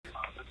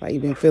Like, you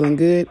been feeling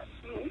good?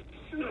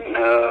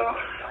 No,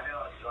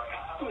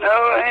 no,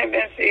 I ain't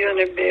been feeling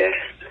the best.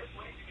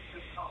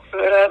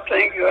 But I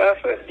thank God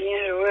for being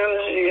as well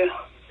as you.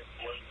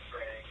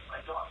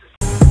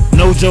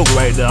 No joke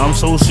right there. I'm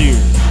so serious.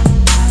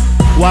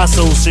 Why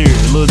so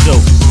serious? Little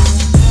joke.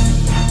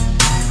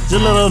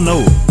 Just let her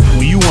know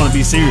when you want to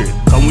be serious.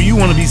 Cause when you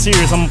want to be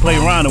serious, I'm gonna play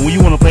around, and when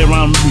you want to play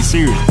around, I'm gonna be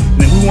serious.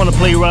 And if we want to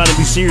play around and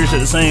be serious at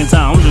the same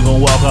time, I'm just gonna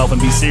walk off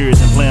and be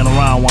serious and playing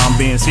around while I'm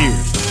being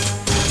serious.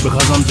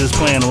 Because I'm just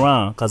playing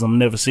around. Cause I'm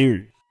never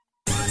serious.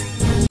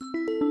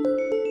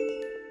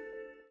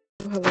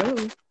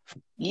 Hello.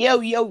 Yo,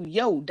 yo,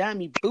 yo,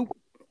 Dimey Boop.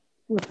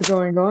 What's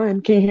going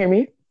on? Can you hear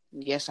me?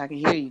 Yes, I can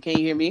hear you. Can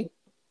you hear me?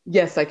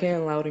 Yes, I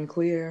can, loud and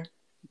clear.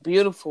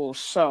 Beautiful.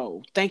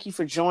 So, thank you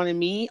for joining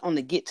me on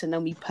the Get to Know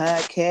Me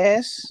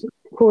podcast.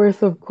 Of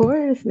course, of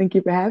course. Thank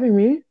you for having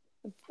me.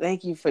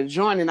 Thank you for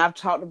joining. I've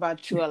talked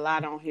about you a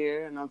lot on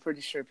here, and I'm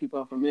pretty sure people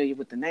are familiar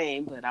with the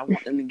name, but I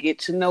want them to get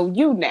to know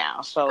you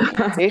now. So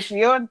it's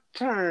your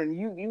turn.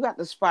 You got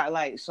the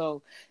spotlight.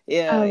 So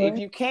yeah, All if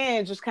right. you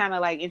can, just kind of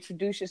like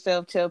introduce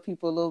yourself, tell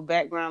people a little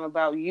background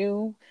about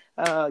you,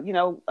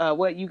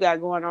 what you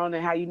got going on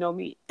and how you know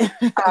me.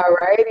 All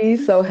righty.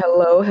 So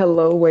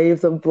hello,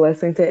 waves of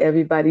blessing to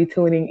everybody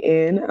tuning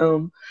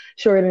in.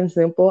 Short and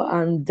simple,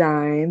 I'm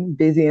Dime.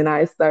 Busy and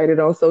I started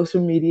on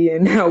social media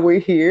and now we're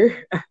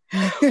here.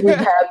 We've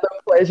had the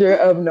pleasure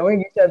of knowing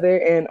each other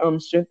and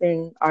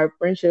strengthening our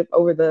friendship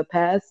over the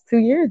past 2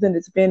 years, and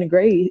it's been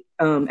great.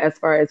 As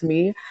far as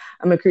me,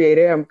 I'm a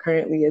creator. I'm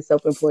currently a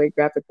self-employed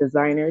graphic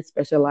designer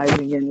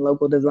specializing in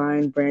logo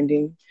design,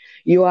 branding,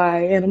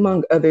 UI, and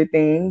among other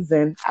things.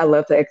 And I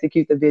love to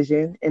execute the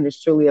vision, and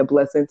it's truly a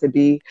blessing to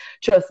be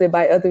trusted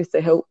by others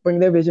to help bring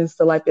their visions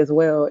to life as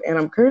well. And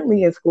I'm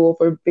currently in school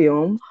for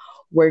film,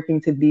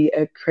 working to be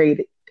a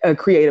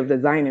creative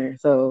designer.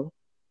 So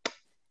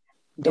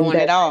in Doing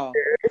it that all.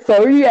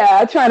 so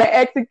yeah, trying to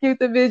execute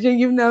the vision,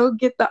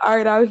 get the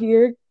art out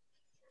here.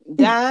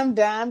 Dime,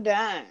 dime,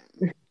 dime.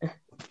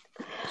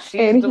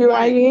 She's And the here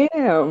one. I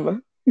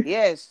am.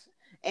 Yes.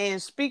 And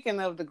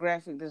speaking of the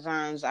graphic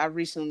designs, I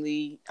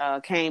recently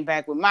came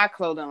back with my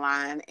clothing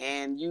line,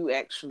 and you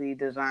actually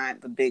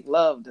designed the Big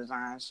Love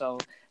design. So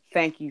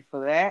thank you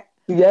for that.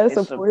 Yes,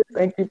 It's of a course.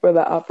 Thank you for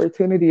the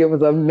opportunity. It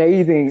was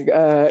amazing.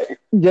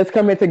 Just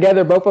coming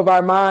together, both of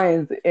our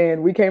minds,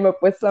 and we came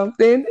up with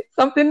something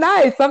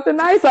nice,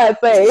 I'd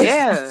say.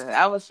 Yeah,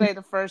 I would say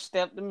the first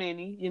step to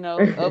many,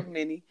 of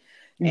many.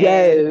 And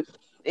Yes,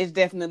 it's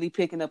definitely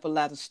picking up a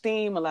lot of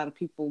steam. A lot of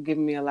people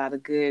giving me a lot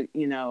of good,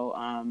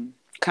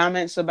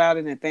 comments about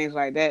it and things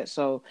like that.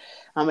 So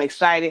I'm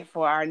excited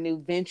for our new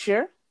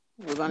venture.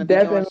 We're going to be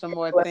doing definitely some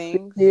more love to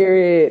things. hear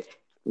it.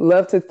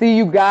 Love to see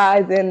you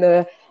guys in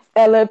the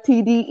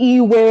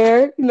LFTDE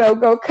wear.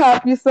 Go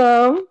cop you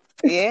some.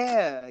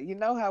 Yeah, you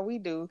know how we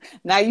do.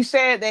 Now you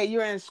said that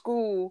you're in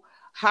school.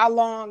 How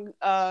long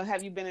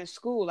have you been in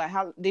school? Like,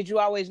 how did you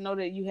always know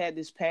that you had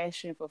this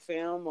passion for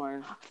film,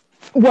 or?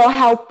 Well,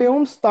 how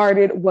film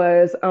started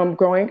was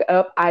growing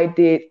up, I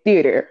did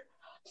theater.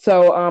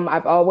 So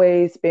I've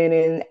always been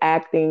in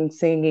acting,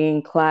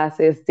 singing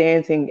classes,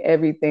 dancing,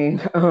 everything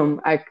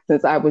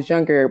since I was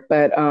younger.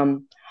 But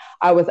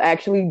I was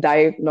actually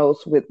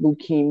diagnosed with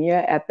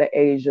leukemia at the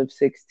age of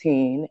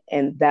 16,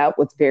 and that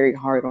was very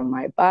hard on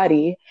my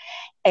body.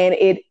 And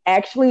it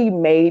actually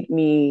made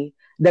me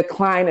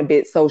decline a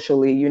bit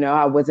socially.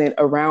 I wasn't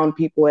around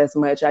people as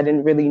much. I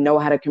didn't really know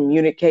how to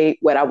communicate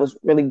what I was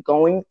really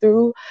going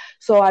through.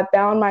 So I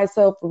found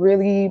myself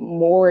really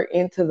more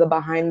into the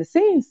behind the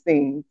scenes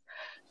things.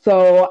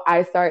 So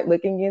I started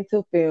looking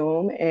into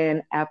film,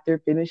 and after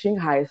finishing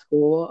high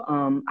school,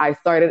 I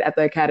started at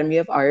the Academy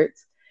of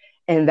Arts,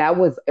 and that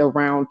was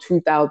around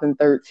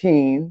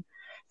 2013.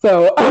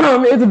 So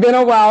it's been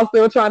a while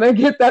still trying to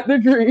get that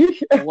degree.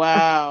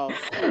 Wow.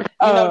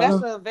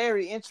 That's uh, a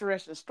very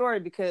interesting story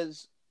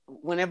because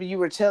whenever you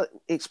were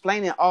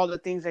explaining all the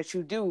things that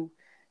you do,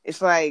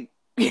 it's like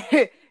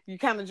you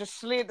kind of just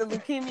slid the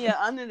leukemia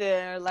under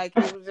there, like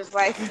it was just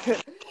like,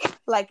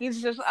 like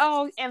it's just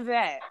and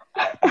that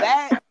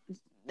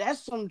that's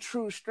some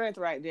true strength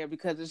right there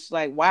because it's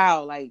like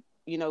wow, like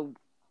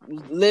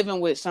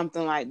living with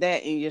something like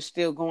that and you're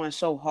still going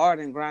so hard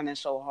and grinding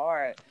so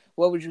hard.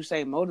 What would you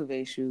say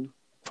motivates you?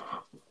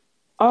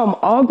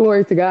 all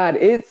glory to God.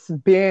 It's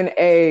been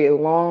a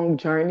long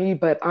journey,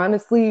 but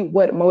honestly,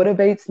 what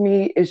motivates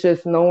me is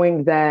just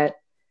knowing that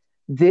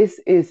this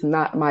is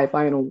not my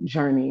final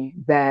journey,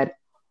 that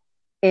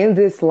in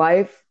this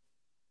life,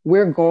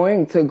 we're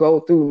going to go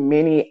through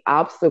many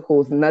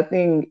obstacles.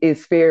 Nothing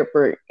is fair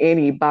for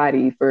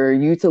anybody. For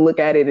you to look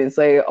at it and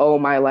say, oh,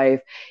 my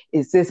life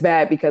is this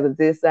bad because of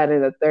this, that,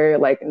 and the third,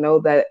 like, know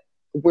that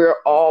we're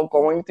all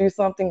going through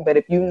something. But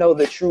if you know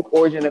the true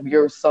origin of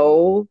your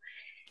soul,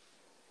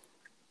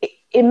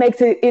 it makes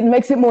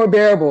it more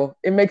bearable.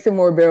 It makes it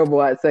more bearable,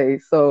 I'd say.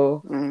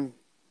 So Mm.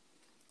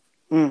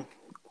 Mm.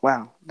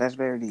 Wow, that's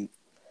very deep.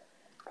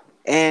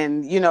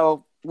 And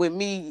with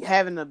me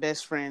having a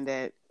best friend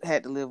that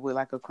had to live with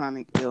like a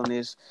chronic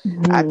illness,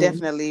 mhm.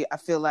 I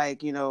feel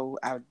like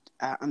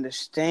I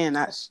understand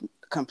not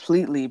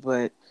completely,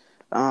 but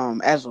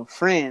as a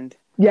friend,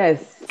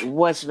 Yes.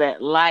 what's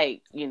that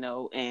like,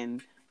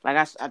 and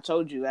like I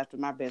told you, after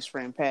my best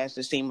friend passed,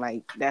 it seemed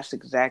like that's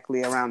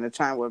exactly around the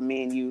time where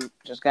me and you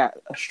just got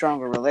a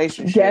stronger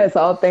relationship. Yes,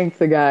 all thanks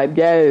to God.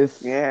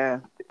 Yes. Yeah.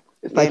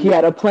 It's like he And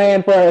had a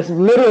plan for us.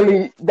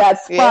 Literally, that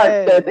spark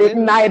yeah, that literally.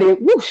 ignited.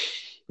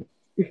 Whoosh.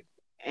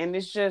 And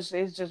it's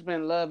just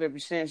been love ever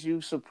since.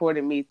 You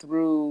supported me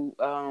through,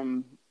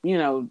 you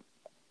know,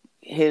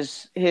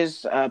 his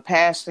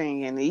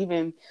passing, and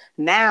even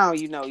now,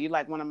 you're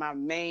like one of my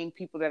main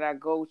people that I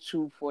go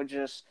to for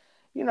just,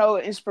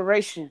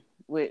 inspiration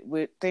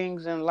with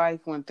things in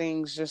life when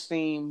things just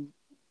seem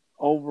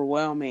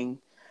overwhelming.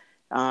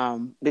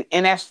 And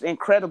that's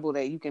incredible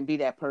that you can be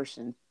that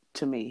person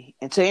to me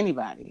and to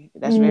anybody.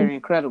 That's Mm. very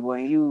incredible,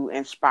 and you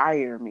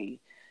inspire me.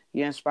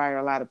 You inspire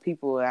a lot of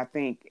people, I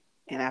think,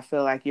 and I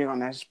feel like you're going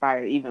to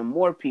inspire even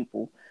more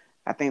people.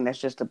 I think that's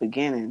just the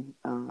beginning.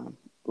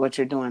 What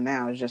you're doing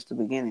now is just the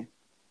beginning.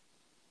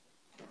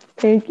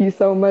 Thank you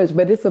so much.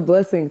 But it's a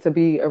blessing to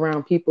be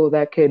around people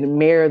that can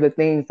mirror the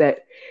things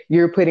that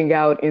you're putting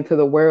out into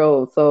the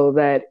world so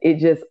that it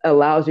just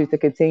allows you to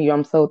continue.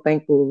 I'm so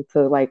thankful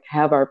to like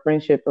have our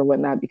friendship or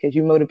whatnot because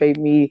you motivate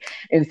me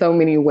in so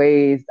many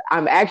ways.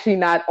 I'm actually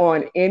not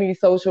on any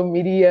social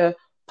media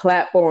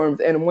platforms.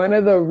 And one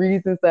of the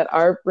reasons that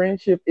our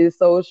friendship is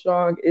so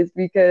strong is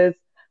because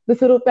the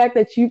simple fact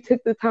that you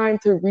took the time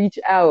to reach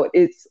out.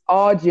 It's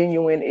all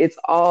genuine. It's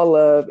all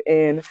love.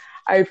 And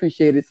I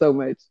appreciate it so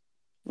much.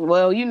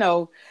 Well,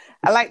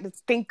 I like to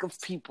think of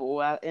people,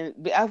 I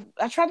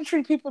try to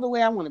treat people the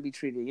way I want to be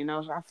treated.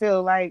 So I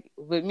feel like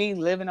with me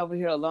living over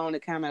here alone,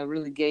 it kind of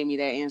really gave me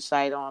that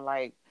insight on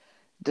like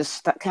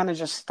just kind of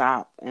just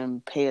stop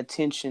and pay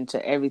attention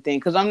to everything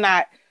because I'm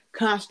not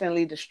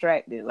constantly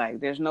distracted. Like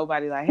there's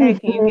nobody like, hey,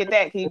 can you get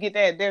that? Can you get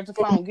that? There's the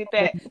phone. Get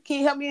that. Can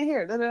you help me in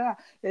here? Da, da, da.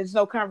 There's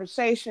no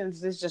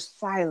conversations. There's just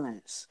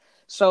silence.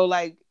 So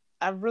like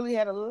I've really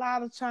had a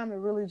lot of time to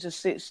really just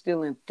sit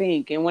still and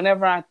think. And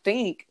whenever I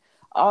think,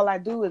 all I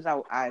do is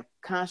I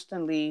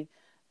constantly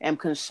am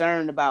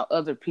concerned about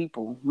other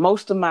people.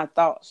 Most of my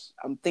thoughts,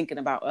 I'm thinking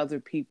about other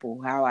people,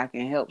 how I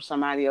can help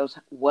somebody else,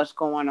 what's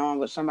going on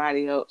with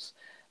somebody else.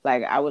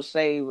 Like I would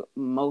say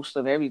most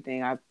of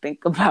everything I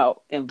think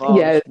about involves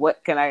Yes,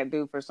 what can I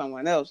do for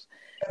someone else.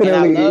 And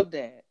I definitely. love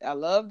that. I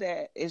love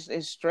that.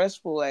 It's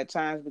stressful at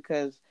times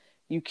because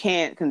you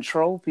can't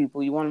control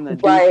people. You want them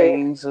to do Right.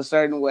 things a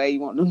certain way. You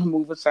want them to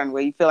move a certain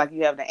way. You feel like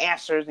you have the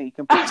answers and you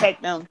can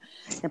protect them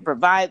and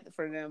provide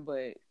for them.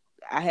 But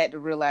I had to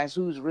realize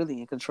who's really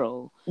in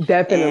control.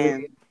 Definitely.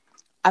 And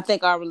I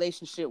think our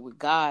relationship with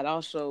God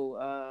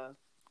also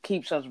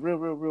keeps us real,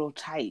 real, real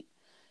tight.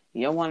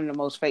 You're one of the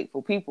most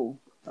faithful people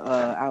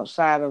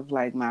outside of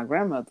like my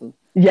grandmother.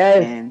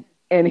 Yes. And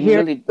And you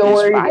hearing really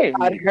stories inspire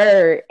about me.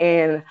 her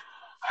and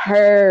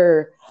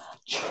her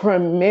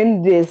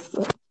tremendous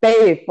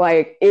faith,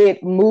 like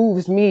it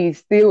moves me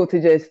still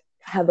to just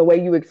have the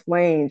way you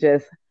explain,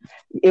 just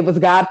it was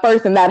God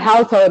first in that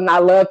household, and I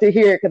love to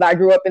hear it because I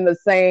grew up in the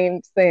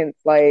same sense.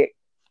 Like,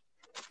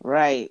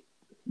 Right.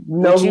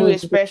 know With you, who's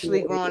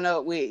especially growing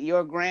up with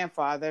your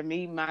grandfather,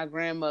 me, my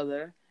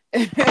grandmother.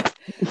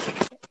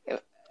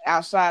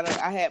 Outside of,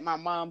 I had my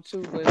mom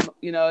too, but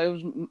it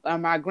was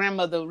my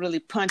grandmother really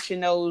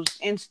punching those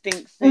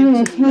instincts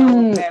into me,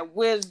 Mhm. that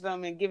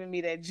wisdom and giving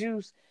me that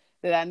juice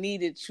that I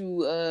needed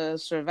to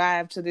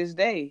survive to this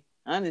day.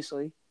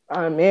 Honestly,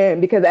 Amen.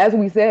 Because as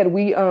we said,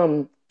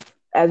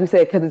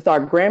 because it's our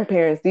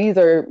grandparents, you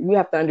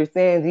have to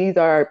understand, these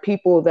are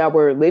people that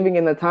were living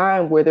in a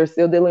time where they're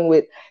still dealing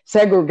with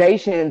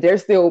segregation. They're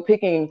still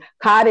picking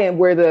cotton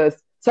where the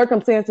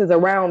circumstances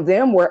around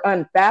them were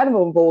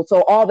unfathomable.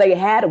 So all they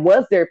had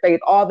was their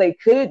faith. All they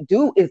could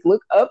do is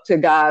look up to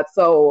God.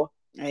 So,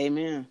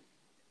 amen.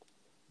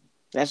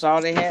 That's all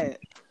they had,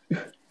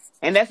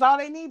 and that's all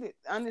they needed.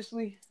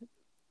 Honestly,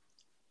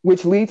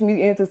 which leads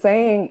me into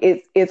saying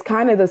it's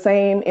kind of the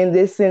same in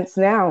this sense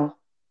now.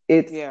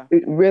 yeah,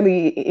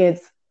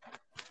 It's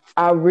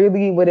I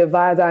really would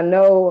advise. I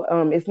know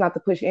it's not to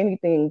push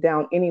anything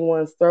down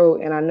anyone's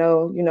throat, and I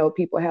know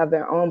people have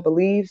their own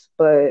beliefs,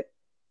 but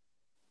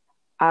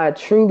I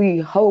truly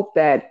hope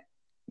that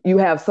you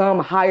have some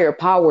higher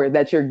power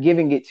that you're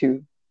giving it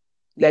to,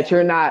 that yeah,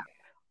 you're not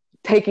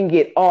taking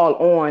it all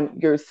on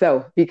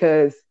yourself,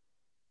 because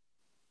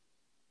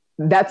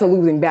that's a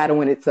losing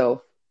battle in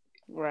itself.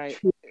 right.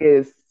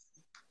 Is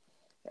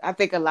I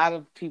think a lot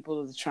of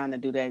people are trying to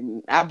do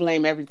that. I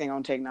blame everything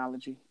on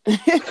technology.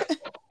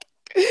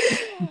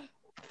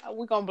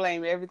 We're gonna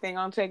blame everything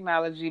on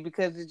technology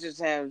because it just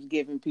has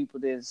given people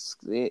this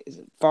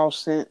false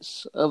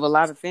sense of a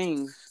lot of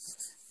things.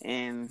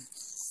 And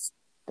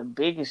the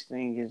biggest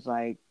thing is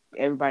like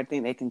everybody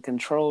think they can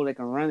control, they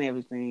can run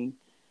everything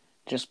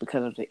just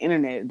because of the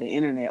internet. The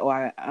internet,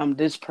 I'm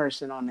this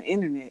person on the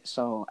internet,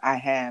 so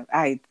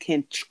I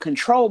can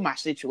control my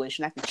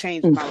situation. I can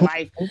change my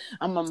life.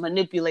 I'm gonna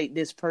manipulate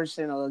this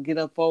person or get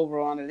up over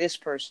onto this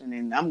person,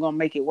 and I'm gonna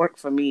make it work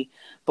for me.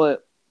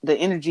 But the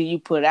energy you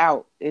put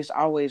out is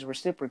always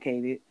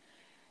reciprocated,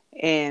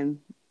 And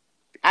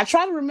I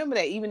try to remember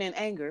that even in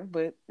anger,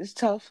 but it's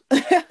tough.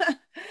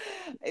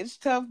 It's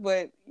tough,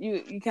 but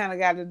you kind of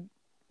got to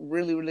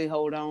really, really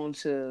hold on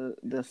to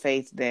the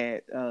faith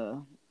that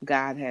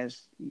God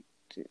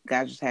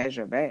just has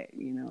your back,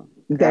 you know.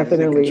 God is in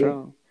Definitely.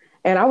 control.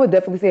 And I would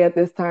definitely say at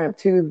this time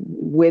too,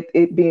 with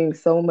it being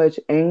so much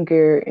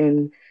anger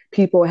and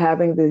people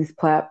having these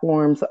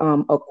platforms,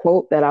 a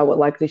quote that I would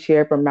like to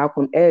share from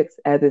Malcolm X,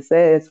 as it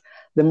says,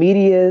 the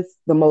media is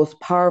the most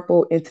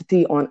powerful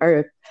entity on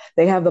earth.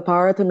 They have the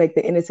power to make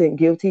the innocent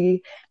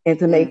guilty and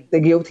to Mm. make the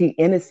guilty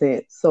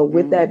innocent. So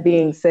with that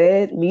being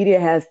said, media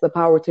has the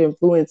power to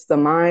influence the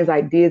minds,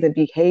 ideas, and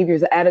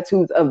behaviors,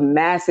 attitudes of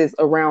masses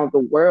around the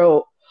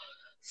world.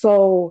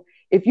 So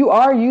if you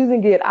are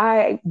using it,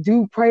 I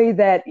do pray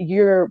that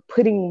you're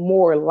putting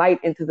more light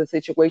into the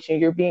situation.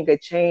 You're being a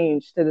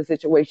change to the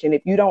situation.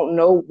 If you don't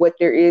know what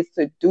there is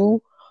to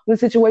do with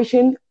the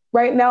situation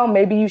right now,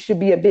 maybe you should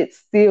be a bit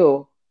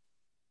still.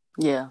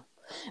 Yeah,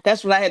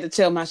 that's what I had to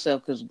tell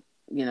myself because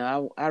you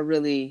know I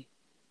really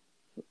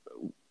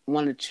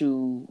wanted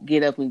to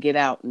get up and get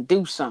out and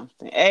do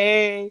something.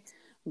 Hey,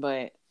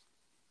 but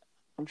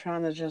I'm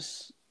trying to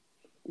just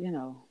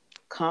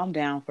calm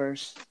down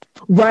first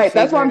and Right.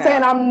 That's what figure it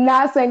I'm saying. out. I'm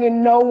not saying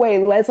in no way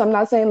I'm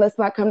not saying let's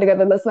not come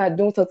together, let's not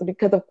do something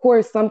because of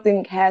course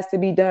something has to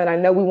be done. I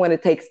know we want to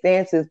take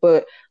stances,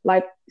 but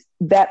like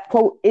that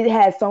quote, it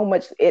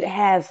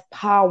has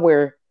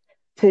power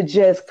to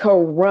just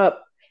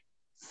corrupt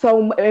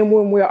and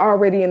when we're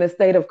already in a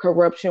state of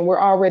corruption,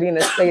 we're already in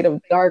a state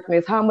of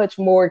darkness, how much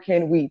more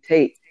can we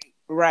take?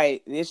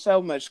 Right. There's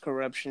so much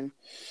corruption,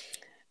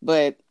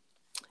 but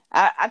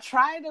I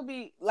try to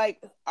be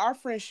like our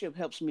friendship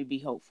helps me be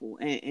hopeful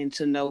and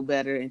to know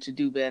better and to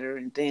do better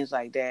and things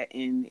like that.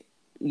 And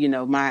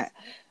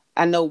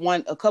I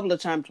know a couple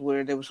of times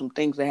where there were some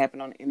things that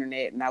happened on the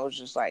internet and I was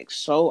just like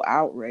so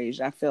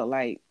outraged. I felt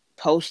like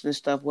posting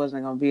stuff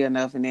wasn't going to be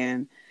enough. And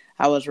then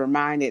I was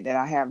reminded that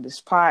I have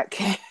this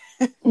podcast.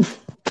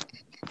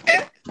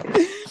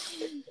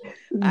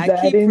 I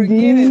That keep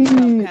forgetting some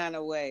indeed. kind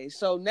of way.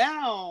 So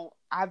now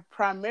I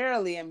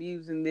primarily am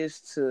using this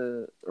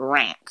to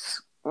rant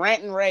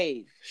and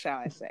rave, shall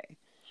I say.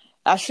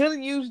 I should have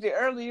used it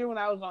earlier when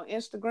I was on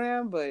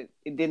Instagram, but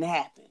it didn't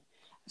happen.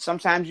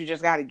 Sometimes you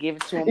just got to give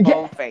it to them Yeah,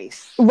 bone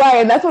face. right.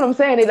 And that's what I'm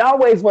saying. It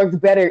always works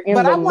better in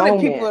But the I wanted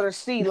moment. people to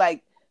see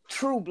like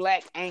true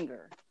black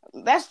anger.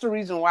 That's the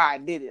reason why I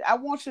did it. I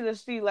want you to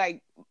see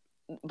like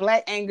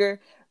black anger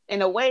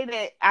in a way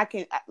that I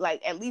can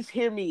like at least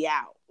hear me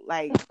out.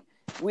 Like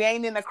we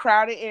ain't in a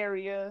crowded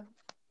area.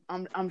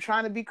 I'm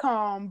trying to be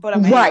calm, but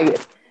I'm Right.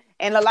 angry.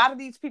 And a lot of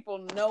these people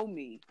know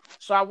me.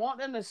 So I want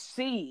them to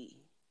see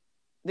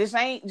this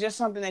ain't just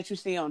something that you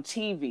see on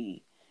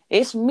TV.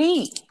 It's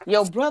me,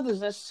 your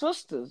brothers and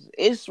sisters.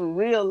 It's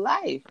real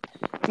life.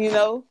 You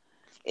know,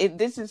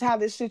 this is how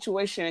this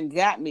situation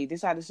got me. This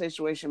is how the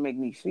situation make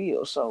me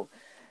feel. So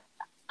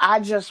I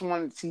just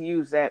wanted to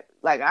use that.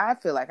 Like, I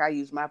feel like I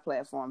use my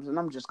platforms and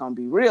I'm just going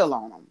to be real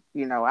on them.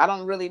 You know, I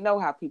don't really know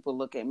how people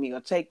look at me or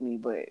take me,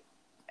 but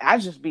I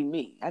just be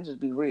me. I just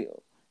be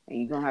real. And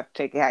you're going to have to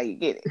take it how you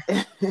get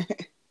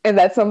it. And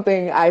that's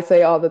something I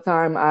say all the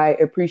time. I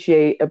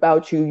appreciate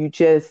about you. You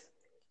just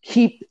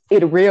keep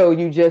it real.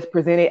 You just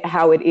present it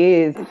how it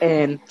is.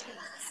 And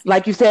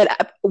like you said,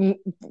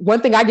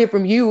 one thing I get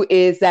from you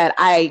is that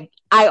I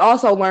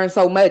also learn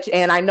so much.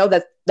 And I know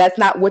that that's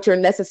not what you're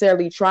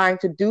necessarily trying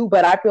to do,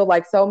 but I feel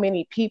like so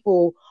many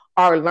people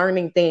are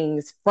learning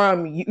things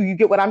from you. You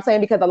get what I'm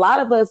saying? Because a lot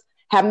of us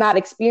have not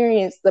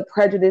experienced the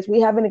prejudice. We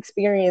haven't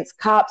experienced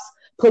cops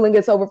pulling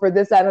us over for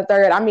this, that, and the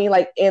third. I mean,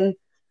 like in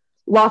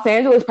Los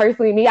Angeles,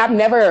 personally, me, I've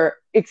never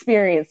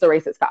experienced a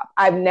racist cop.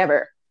 I've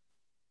never.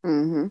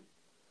 Mm-hmm.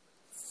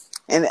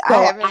 And So I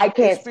I haven't can't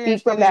speak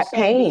experienced it from in that San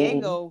pain.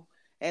 Diego,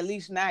 at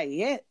least not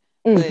yet.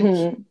 But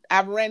Mm-hmm.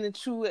 I've ran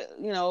into it,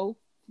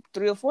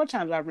 3 or 4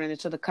 times I've ran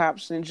into the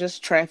cops in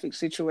just traffic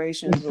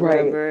situations or Right.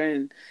 whatever.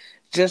 And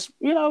just,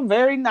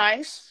 very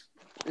nice,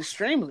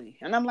 extremely.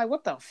 And I'm like,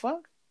 what the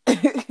fuck?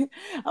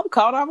 I'm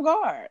caught off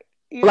guard,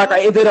 Like,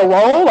 is it a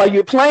role? Are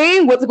you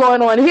playing? What's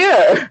going on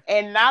here?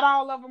 And not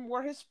all of them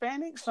were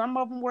Hispanic. Some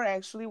of them were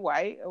actually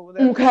white or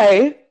whatever.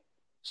 Okay.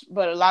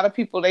 But a lot of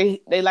people,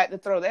 they like to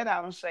throw that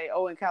out and say,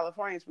 oh, in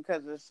California, it's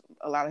because there's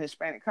a lot of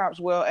Hispanic cops.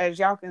 Well, as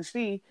y'all can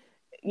see,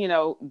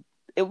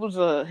 it was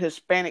a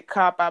Hispanic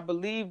cop. I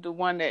believe the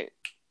one that,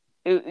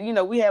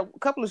 we had a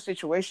couple of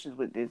situations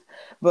with this.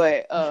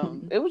 But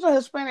it was a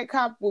Hispanic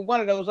cop with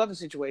one of those other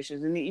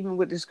situations. And even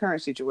with this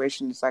current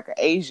situation, it's like an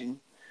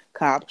Asian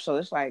cop. So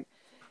it's like,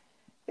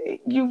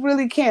 you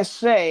really can't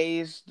say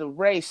it's the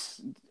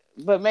race,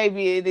 but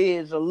maybe it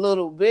is a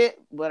little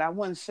bit, but I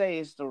wouldn't say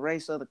it's the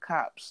race of the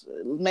cops.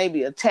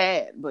 Maybe a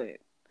tad, but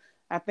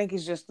I think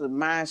it's just the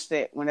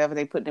mindset whenever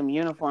they put them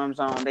uniforms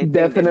on, they think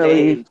that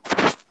Definitely. they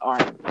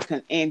are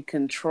in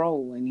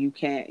control and you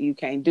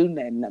can't do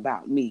nothing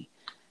about me.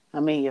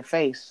 I'm in your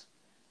face.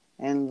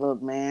 And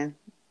look, man,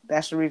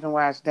 that's the reason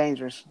why it's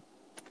dangerous.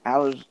 I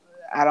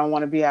don't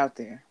want to be out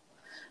there.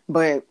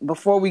 But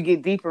before we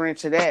get deeper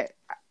into that,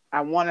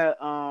 I want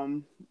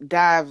to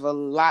dive a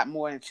lot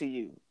more into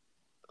you.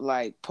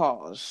 Like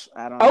pause.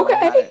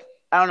 Okay.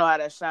 I don't know how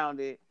that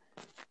sounded,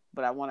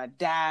 but I want to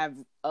dive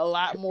a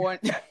lot more.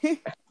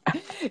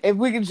 If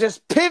we can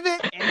just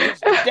pivot and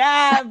just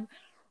dive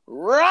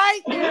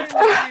right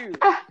into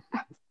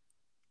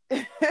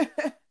you.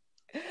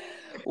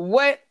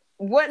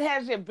 What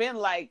has it been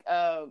like,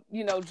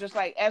 just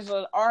like as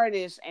an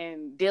artist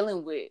and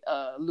dealing with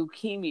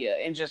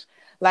leukemia, and just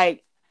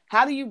like,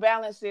 how do you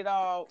balance it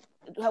all?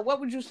 What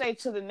would you say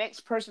to the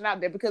next person out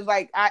there? Because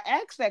like, I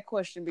asked that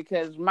question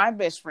because my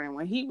best friend,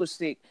 when he was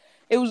sick,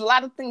 it was a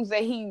lot of things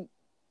that he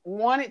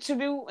wanted to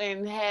do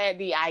and had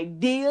the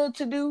idea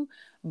to do,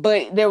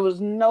 but there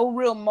was no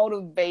real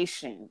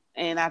motivation.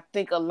 And I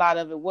think a lot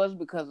of it was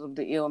because of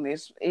the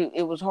illness.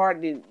 It was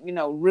hard to,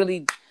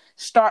 really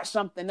start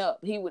something up.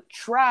 He would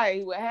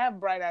have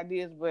bright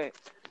ideas, but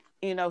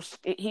he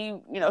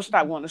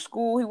stopped going to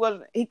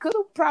school. He could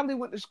have probably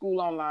went to school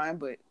online,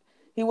 but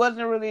he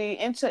wasn't really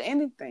into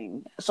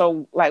anything.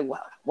 So like,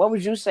 what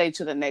would you say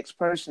to the next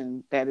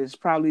person that is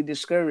probably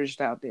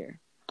discouraged out there?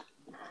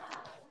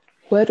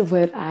 What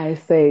would I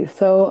say?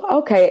 So,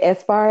 okay,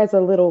 as far as a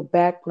little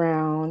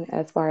background,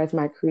 as far as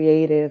my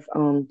creative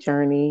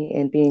journey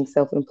and being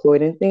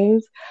self-employed and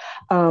things,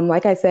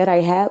 like I said,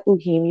 I had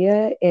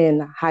leukemia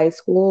in high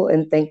school,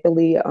 and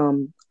thankfully,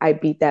 I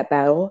beat that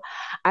battle.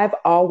 I've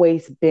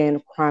always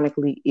been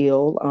chronically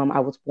ill.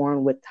 I was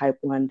born with type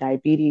 1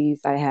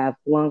 diabetes. I have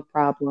lung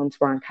problems,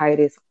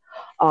 bronchitis,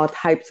 all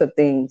types of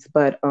things.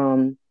 But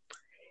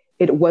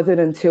it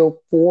wasn't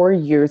until 4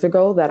 years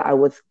ago that I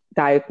was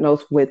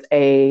diagnosed with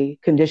a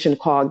condition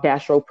called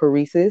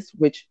gastroparesis,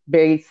 which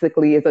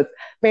basically is a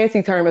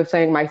fancy term of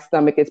saying my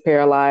stomach is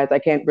paralyzed. I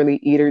can't really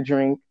eat or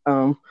drink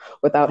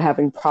without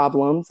having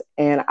problems.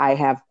 And I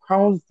have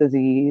Crohn's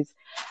disease,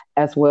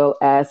 as well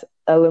as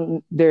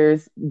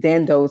there's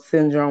Dandos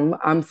syndrome.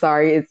 I'm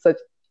sorry, it's such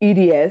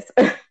EDS.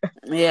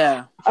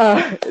 Yeah.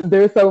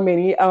 There's so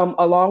many,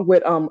 along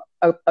with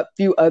a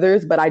few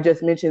others, but I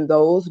just mentioned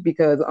those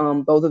because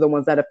those are the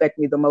ones that affect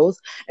me the most,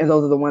 and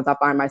those are the ones I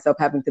find myself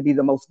having to be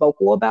the most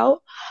vocal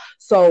about.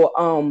 So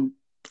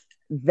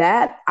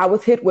that I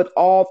was hit with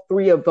all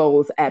three of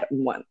those at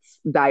once,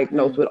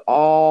 diagnosed with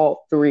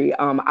all three.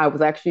 I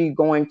was actually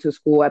going to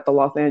school at the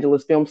Los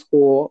Angeles Film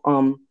School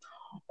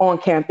on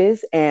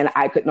campus, and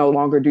I could no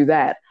longer do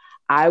that.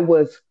 I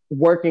was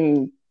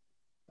working,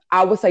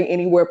 I would say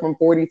anywhere from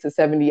 40 to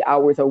 70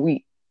 hours a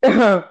week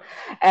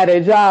at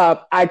a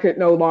job. I could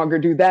no longer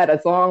do that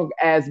as long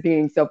as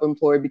being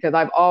self-employed, because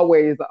I've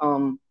always,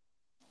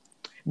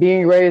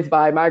 being raised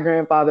by my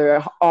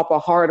grandfather off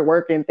of hard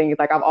work and things,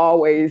 like I've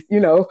always,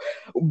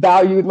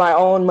 valued my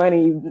own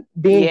money,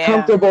 being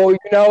comfortable,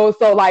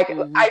 so like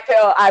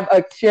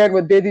I've shared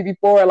with Busy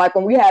before, like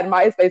when we had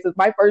MySpaces,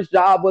 my first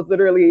job was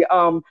literally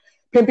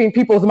pimping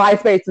people's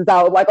MySpaces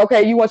out. Like,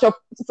 okay, you want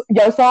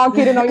your song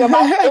hidden on your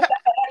MySpace?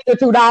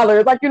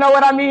 $2. Like, you know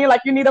what I mean?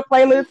 Like, you need a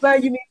playlist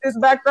done, you need this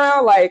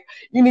background, like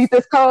you need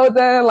this code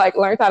done, like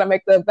learn how to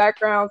make the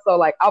background. So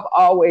like I've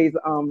always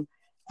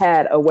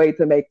had a way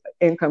to make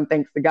income,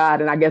 thanks to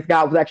God. And I guess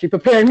God was actually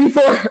preparing me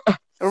for the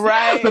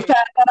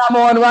path that I'm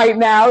on right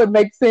now. It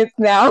makes sense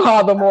now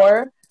all the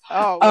more.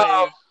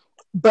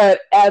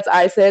 But as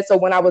I said, so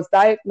when I was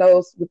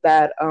diagnosed with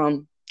that,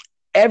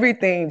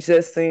 everything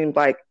just seemed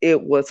like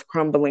it was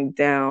crumbling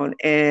down.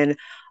 And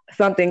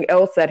something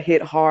else that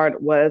hit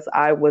hard was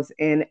I was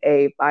in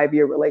a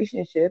 5-year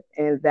relationship,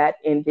 and that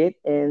ended.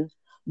 And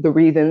the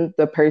reason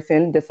the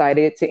person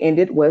decided to end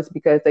it was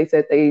because they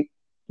said they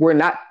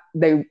weren't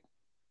going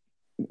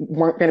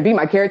to be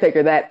my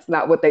caretaker. That's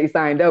not what they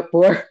signed up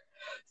for.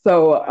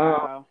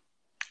 So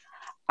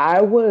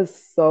I was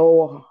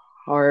so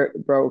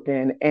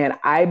heartbroken, and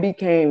I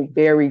became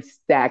very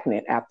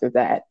stagnant after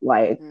that.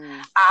 Like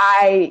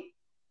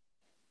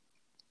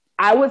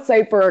I would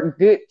say for a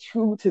good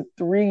 2 to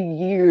 3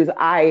 years,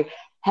 I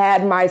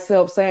had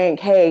myself saying,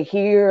 hey,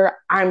 here,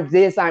 I'm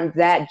this, I'm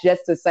that,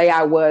 just to say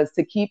I was,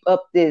 to keep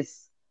up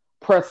this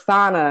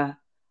persona.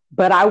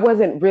 But I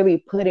wasn't really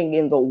putting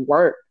in the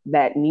work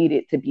that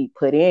needed to be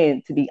put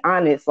in, to be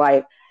honest.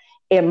 Like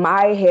in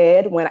my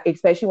head,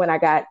 especially when I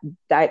got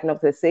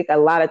diagnosed as sick, a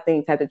lot of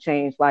things had to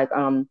change. Like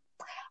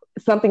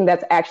something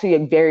that's actually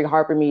very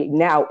hard for me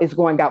now is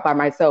going out by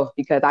myself,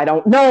 because I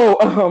don't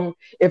know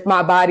if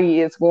my body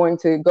is going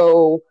to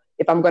go,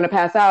 if I'm going to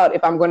pass out,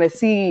 if I'm going to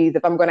seize,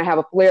 if I'm going to have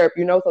a flare up,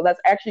 so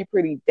that's actually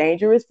pretty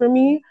dangerous for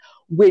me,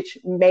 which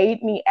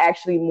made me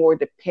actually more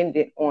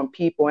dependent on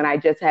people. And I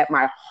just had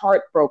my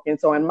heart broken.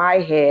 So in my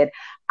head,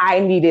 I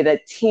needed a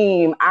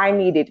team. I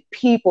needed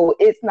people.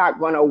 It's not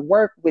going to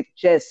work with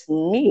just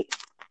me.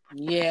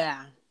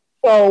 Yeah.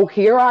 So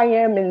here I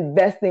am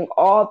investing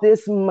all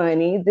this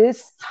money,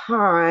 this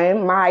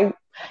time,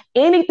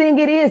 anything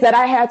it is that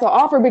I had to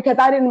offer, because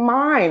I didn't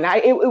mind.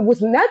 It was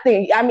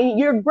nothing. I mean,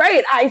 you're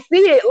great. I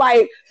see it.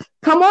 Like,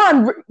 come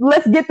on,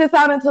 let's get this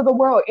out into the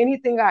world.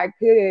 Anything I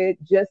could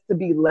just to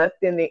be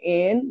left in the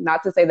end.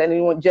 Not to say that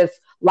anyone, just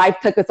life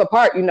took us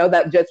apart,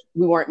 that just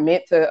we weren't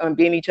meant to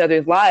be in each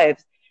other's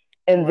lives.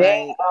 And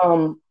then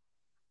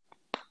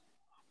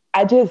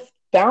I just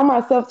found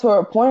myself to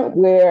a point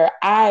where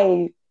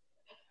I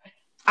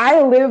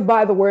live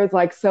by the words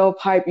like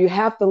self-hype. You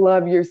have to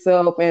love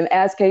yourself. And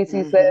as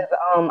Casey says,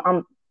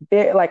 I'm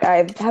very, like,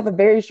 I have a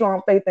very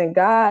strong faith in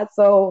God.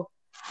 So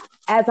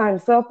as I'm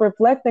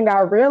self-reflecting,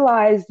 I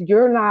realized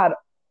you're not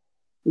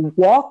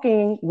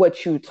walking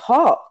what you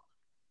talk.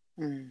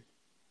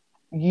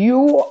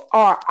 You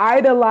are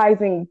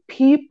idolizing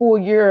people.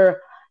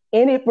 You're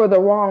in it for the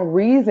wrong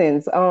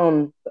reasons.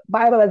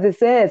 Bible, as it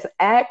says,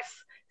 ask,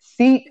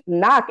 seek,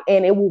 knock,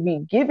 and it will be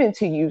given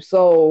to you.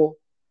 So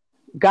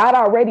God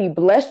already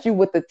blessed you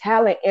with the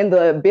talent and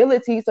the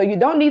ability. So you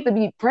don't need to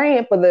be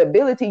praying for the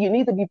ability. You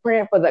need to be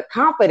praying for the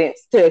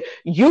confidence to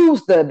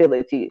use the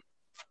ability.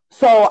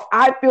 So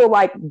I feel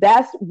like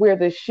that's where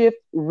the shift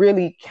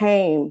really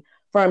came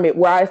from it,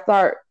 where I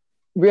start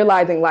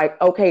realizing like,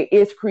 okay,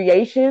 it's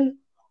creation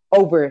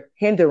over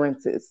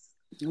hindrances.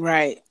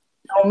 Right.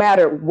 No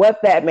matter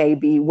what that may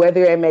be,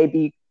 whether it may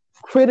be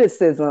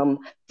criticism,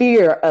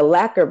 fear, a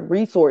lack of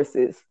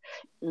resources.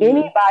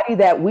 Anybody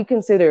that we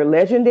consider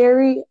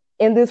legendary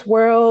in this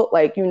world,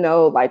 like, you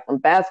know, like from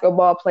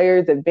basketball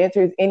players,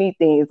 inventors,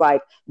 anything,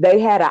 like they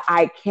had a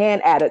I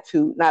can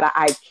attitude, not a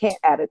I can't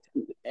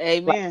attitude.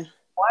 Amen. Like,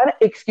 one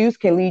excuse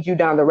can lead you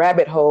down the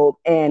rabbit hole.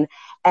 And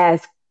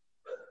as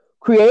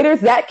creators,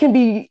 that can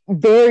be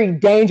very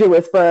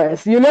dangerous for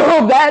us. You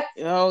know, that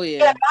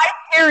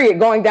period,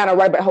 going down a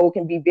rabbit hole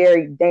can be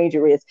very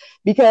dangerous,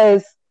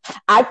 because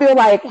I feel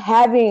like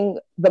having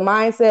the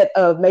mindset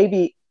of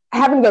maybe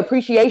having the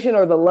appreciation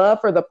or the love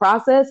for the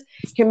process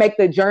can make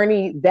the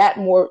journey that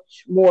more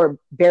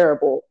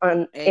bearable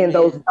in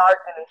those dark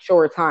and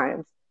short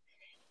times.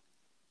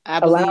 I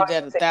believe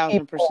that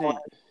 1,000%.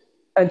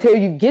 Until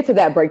you get to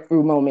that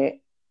breakthrough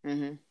moment.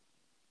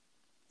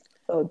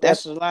 So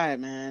that's a lie,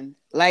 man.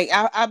 Like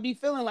I be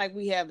feeling like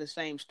we have the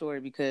same story,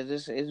 because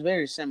it's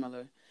very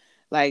similar.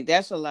 Like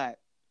that's a lot.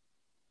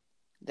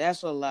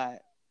 That's a lot.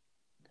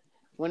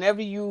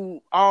 Whenever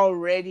you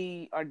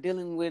already are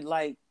dealing with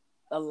like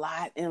a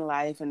lot in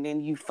life, and then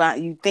you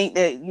think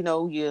that, you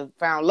know, you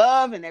found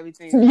love and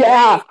everything.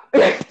 Yeah.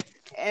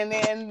 And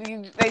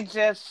then they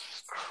just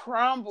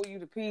crumble you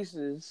to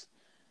pieces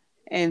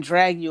and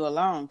drag you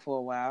along for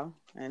a while.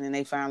 And then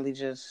they finally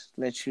just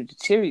let you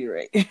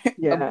deteriorate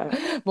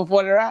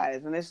before their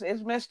eyes. And it's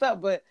messed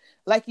up. But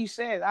like you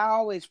said, I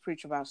always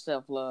preach about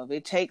self-love.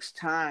 It takes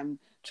time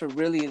to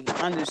really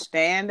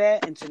understand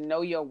that and to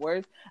know your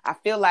worth. I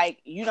feel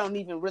like you don't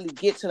even really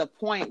get to the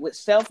point with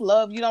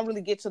self-love. You don't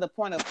really get to the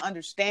point of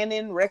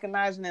understanding,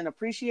 recognizing, and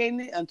appreciating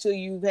it until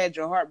you've had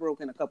your heart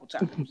broken a couple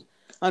times,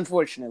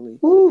 unfortunately.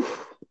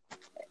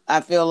 I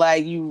feel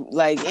like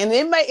and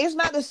it's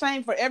not the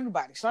same for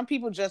everybody. Some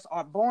people just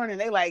are born and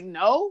they like,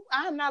 no,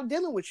 I'm not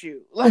dealing with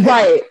you. Like,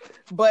 right.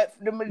 But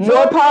the majority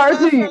of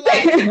us are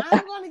like,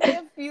 I'm going to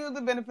give you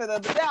the benefit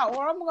of the doubt,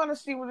 or I'm going to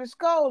see where this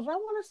goes. I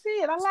want to see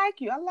it. I like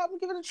you. I love to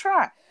give it a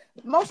try.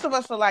 Most of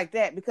us are like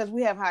that because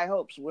we have high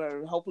hopes.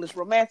 We're hopeless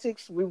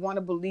romantics. We want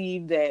to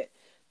believe that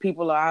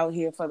people are out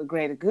here for the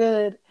greater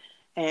good.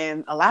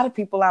 And a lot of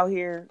people out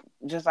here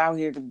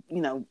to,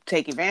 you know,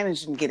 take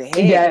advantage and get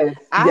ahead.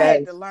 I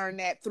had to learn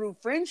that through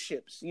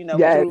friendships, you know,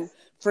 through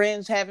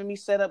friends having me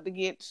set up to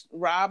get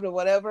robbed or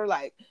whatever.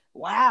 Like,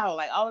 wow,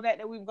 like all of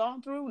that we've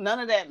gone through, none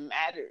of that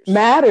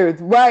matters.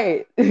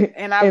 Right.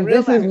 And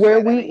this is where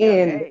we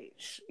end.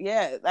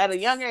 Yeah, at a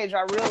young age,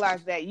 I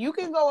realized that you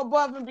can go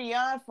above and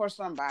beyond for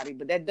somebody,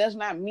 but that does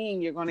not mean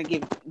you're going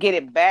to get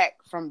it back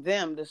from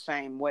them the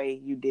same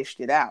way you dished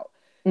it out.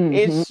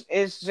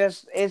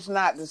 It's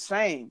not the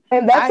same.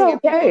 And that's I hear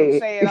people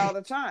say it all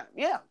the time.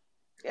 Yeah,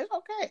 it's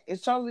okay.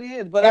 It totally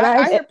is. But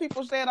I hear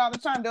people say it all the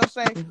time. They'll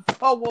say,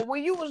 oh, well,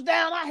 when you was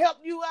down, I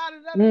helped you out.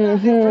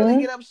 And they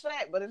really get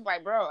upset. But it's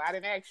like, bro, I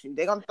didn't ask you.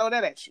 They're going to throw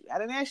that at you. I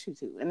didn't ask you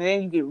to. And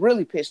then you get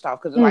really pissed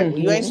off because it's like, well,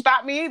 you ain't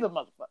stopped me either,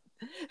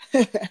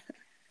 motherfucker.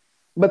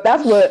 But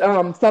that's what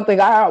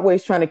something I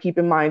always trying to keep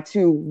in mind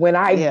too. When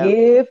I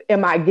give,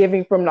 am I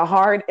giving from the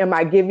heart? Am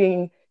I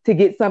giving to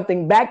get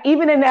something back?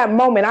 Even in that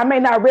moment, I may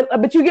not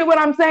but you get what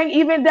I'm saying?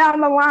 Even down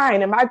the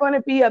line, am I going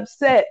to be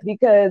upset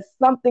because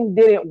something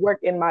didn't work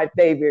in my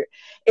favor?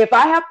 If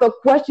I have to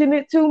question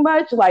it too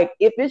much, like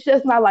if it's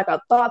just not like a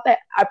thought, that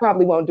I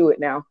probably won't do it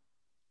now.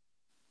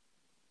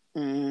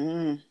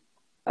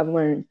 I've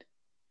learned.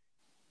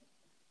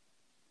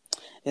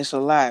 It's a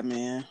lot,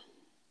 man.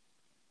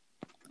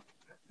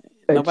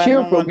 A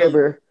cheerful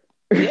giver.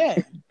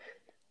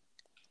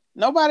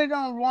 Nobody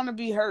don't want to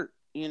be hurt,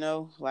 you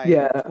know. Like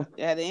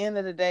at the end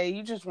of the day,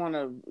 you just want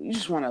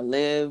to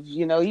live,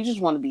 you know. You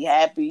just want to be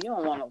happy. You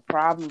don't want no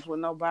problems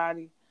with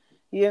nobody,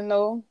 you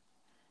know.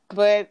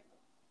 But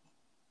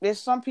there's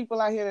some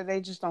people out here that they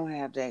just don't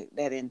have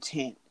that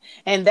intent,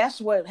 and that's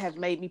what has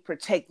made me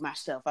protect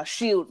myself. I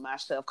shield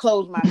myself,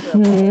 close myself,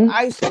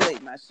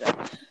 isolate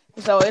myself.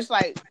 So it's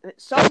like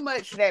so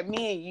much that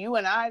me and you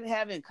and I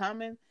have in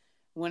common.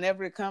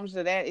 Whenever it comes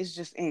to that, it's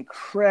just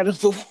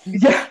incredible.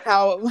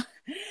 How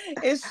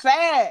it's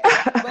sad,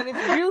 but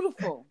it's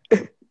beautiful.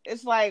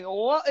 It's like,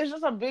 what? It's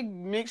just a big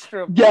mixture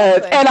of what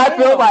Yes, the and I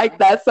feel like hell?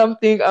 that's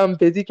something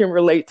Busy can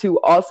relate to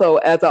also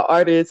as an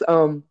artist.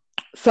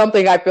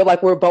 Something I feel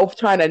like we're both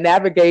trying to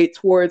navigate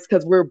towards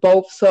because we're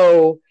both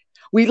so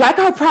we like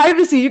our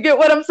privacy. You get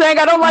what I'm saying?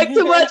 I don't like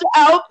too much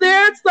out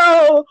there,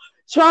 so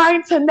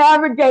trying to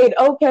navigate.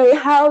 Okay,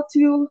 how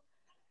to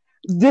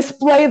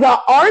display the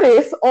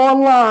artist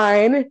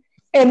online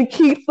and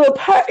keep the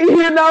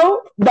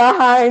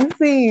behind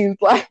scenes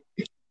like.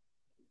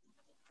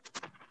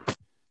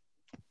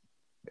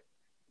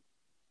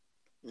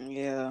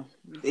 Yeah,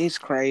 it's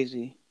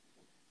crazy.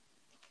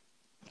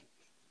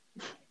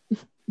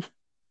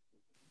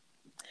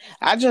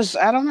 I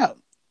don't know.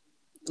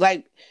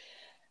 Like,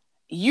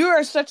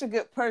 you're such a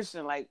good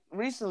person. Like,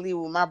 recently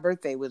when my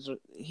birthday was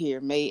here,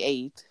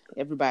 May 8th,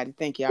 everybody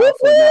thank y'all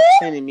for not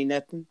sending me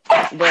nothing.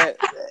 But,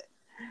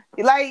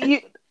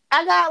 like,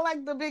 I got,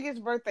 like, the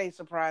biggest birthday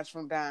surprise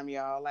from Dime,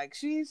 y'all. Like,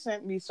 she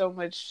sent me so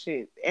much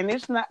shit. And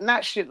it's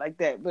not shit like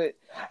that, but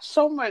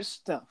so much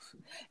stuff.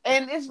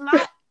 And it's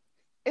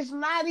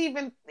not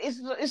even,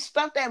 it's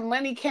stuff that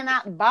money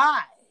cannot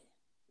buy.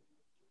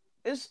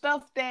 It's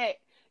stuff that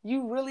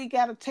you really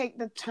got to take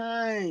the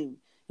time.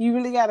 You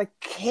really got to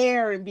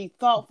care and be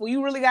thoughtful.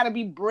 You really got to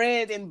be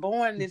bred and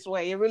born this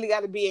way. It really got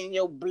to be in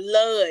your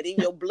blood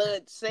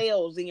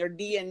cells, in your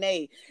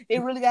DNA.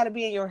 It really got to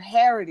be in your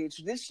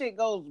heritage. This shit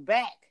goes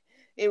back.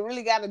 It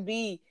really got to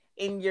be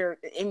in your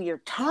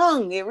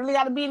tongue. It really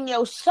got to be in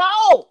your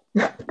soul.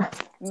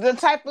 The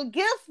type of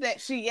gift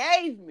that she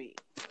gave me.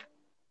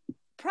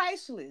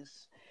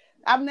 Priceless.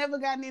 I've never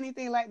gotten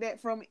anything like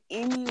that from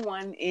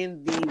anyone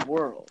in the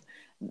world.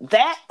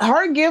 That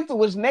her gift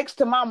was next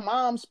to my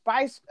mom's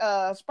Spice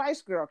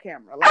Girl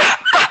camera, like,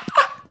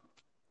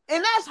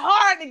 and that's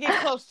hard to get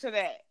close to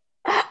that.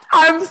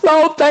 I'm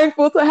so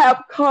thankful to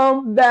have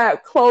come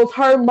that close.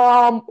 Her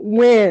mom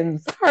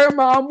wins.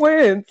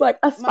 Like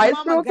a Spice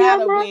Girl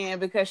gotta camera. Win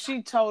because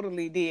she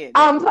totally did.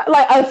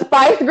 Like a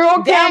Spice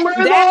Girl camera.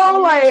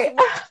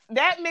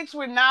 That mixed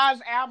with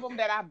Nas' album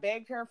that I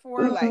begged her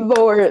for. Like,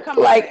 Lord,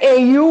 like,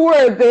 and you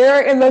were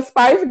there in the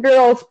Spice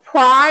Girls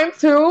prime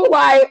too.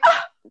 Like,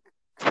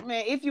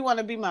 man, if you want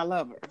to be my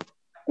lover,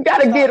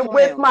 gotta get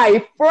with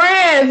my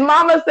friends.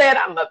 Mama said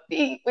I'm gonna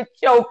be with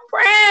your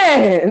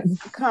friends.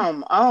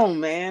 Come on,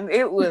 man.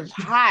 It was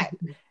hot.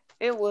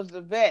 It was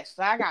the best.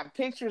 I got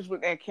pictures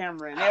with that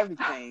camera and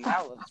everything.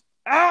 I was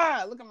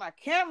look at my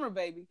camera,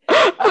 baby.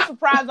 I'm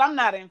surprised I'm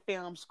not in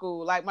film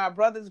school. Like, my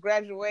brothers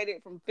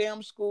graduated from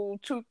film school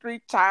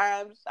 2-3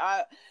 times.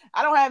 I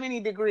don't have any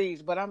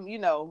degrees, but I'm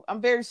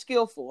very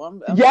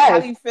skillful. Yes. How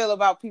do you feel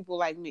about people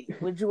like me?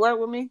 Would you work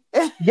with me?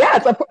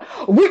 Yes.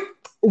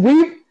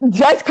 We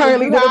just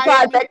currently did a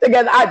project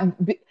together.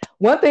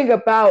 One thing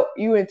about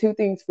you, and two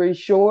things for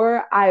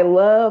sure, I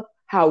love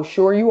how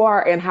sure you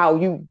are and how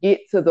you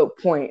get to the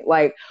point.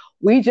 Like,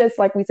 we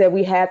said,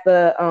 we had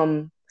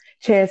the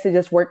chance to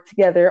just work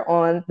together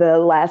on the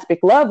Last Big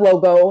Love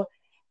logo,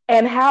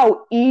 and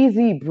how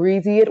easy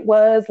breezy it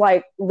was.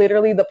 Like,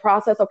 literally the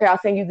process. Okay, I'll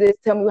send you this.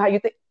 Tell me how you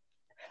think.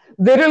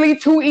 Literally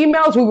 2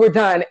 emails, we were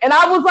done. And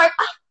I was like,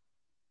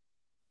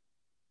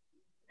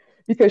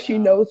 because she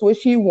knows what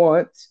she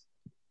wants.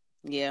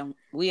 Yeah,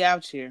 we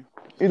out here.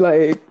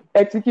 Like,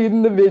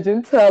 executing the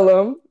vision, tell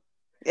them.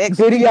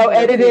 Video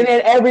editing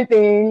and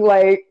everything.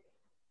 Like,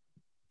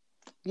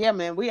 yeah,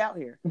 man, we out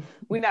here.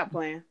 We not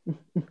playing.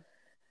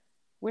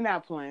 We're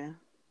not playing.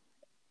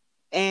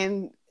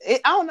 And I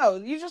don't know,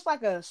 you're just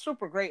like a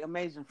super great,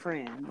 amazing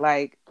friend.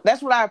 Like,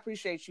 that's what I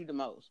appreciate you the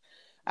most.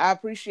 I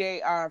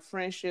appreciate our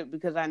friendship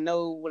because I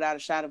know without a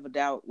shadow of a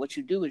doubt what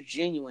you do is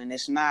genuine.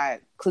 It's not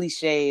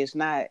cliche. It's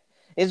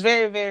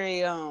very,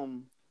 very, I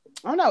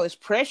don't know, it's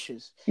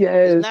precious.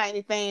 Yes. It's not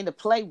anything to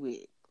play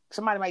with.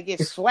 Somebody might get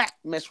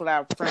slapped, mess with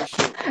our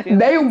friendship. And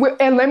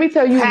let me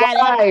tell you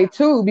why,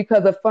 too,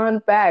 because a fun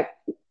fact,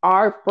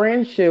 our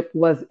friendship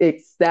was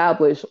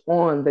established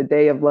on the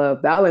day of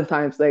love,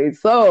 Valentine's Day.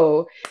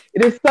 So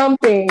it is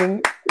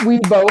something we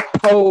both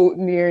hold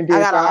near and dear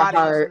to our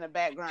heart. In the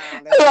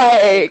background.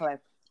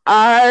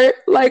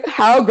 Like,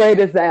 how great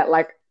is that?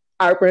 Like,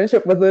 our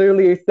friendship was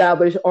literally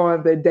established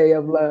on the day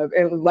of love.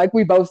 And like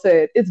we both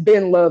said, it's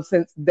been love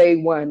since day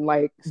one.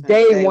 Like, since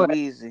day one.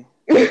 Weezy.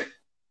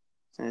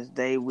 Since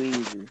day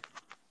Weezy.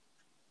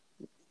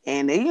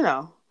 And,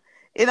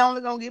 it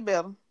only gonna get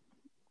better.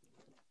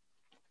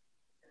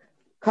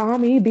 Call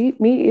me,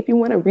 beat me if you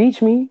want to reach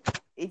me.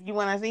 If you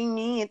want to see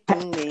me,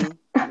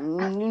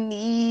 you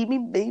need me,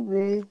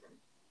 baby.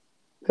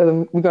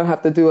 Because we're going to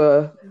have to do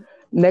a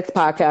next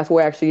podcast.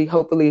 We'll actually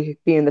hopefully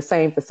be in the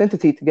same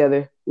vicinity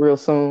together real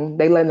soon.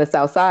 They letting us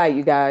outside,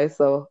 you guys.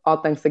 So all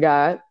thanks to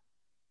God.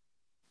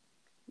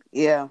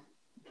 Yeah.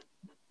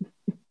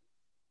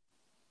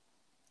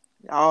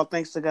 All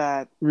thanks to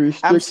God.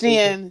 I'm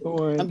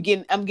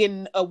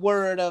getting a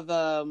word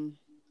of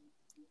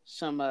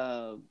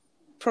some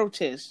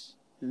protests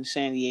in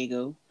San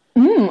Diego.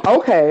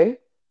 Okay.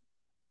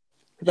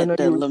 At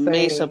the La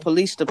Mesa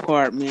Police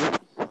Department.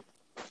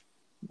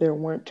 There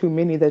weren't too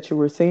many that you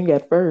were seeing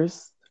at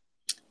first.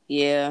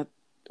 Yeah.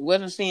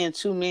 Wasn't seeing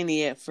too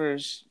many at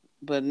first.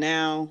 but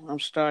now I'm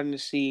starting to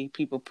see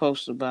people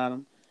post about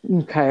them.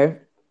 Okay.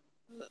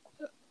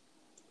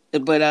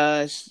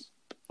 But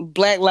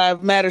Black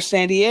Lives Matter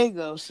San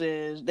Diego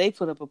says they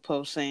put up a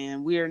post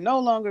saying we are no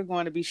longer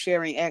going to be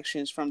sharing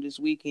actions from this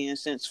weekend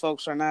since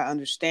folks are not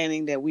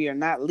understanding that we are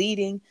not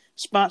leading,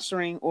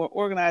 sponsoring, or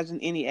organizing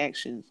any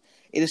actions.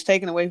 It is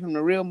taken away from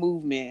the real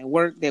movement and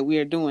work that we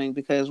are doing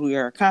because we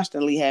are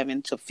constantly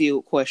having to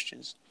field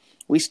questions.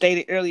 We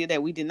stated earlier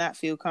that we did not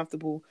feel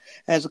comfortable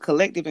as a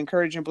collective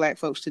encouraging Black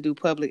folks to do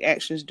public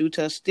actions due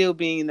to us still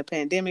being in the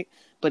pandemic.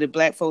 But if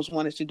Black folks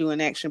wanted to do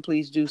an action,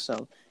 please do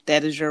so.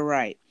 That is your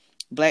right.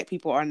 Black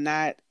people are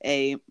not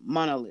a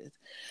monolith.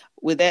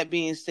 With that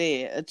being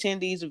said,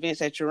 attend these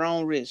events at your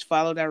own risk.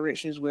 Follow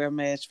directions, wear a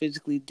mask,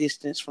 physically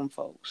distance from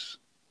folks.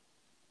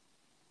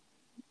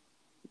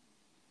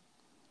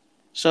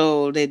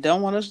 So they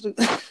don't want us to...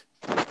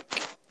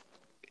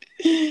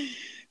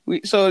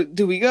 So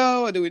do we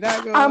go or do we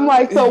not go? I'm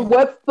like, so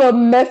what's the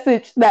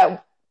message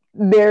that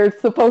they're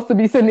supposed to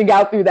be sending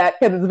out through that?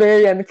 Because it's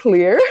very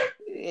unclear.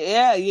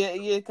 Yeah,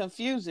 you're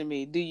confusing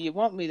me. Do you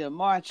want me to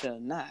march or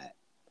not?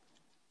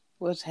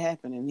 What's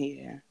happening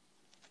here?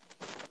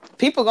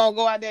 People gonna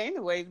go out there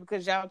anyways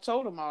because y'all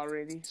told them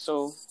already.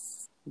 So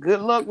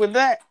good luck with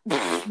that.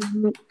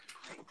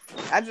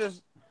 I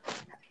just,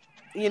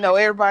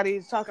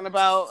 everybody's talking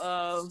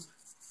about,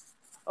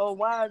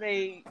 why are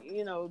they,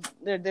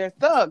 they're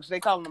thugs. They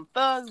call them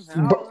thugs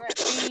and all of that,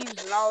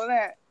 thieves and all of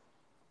that.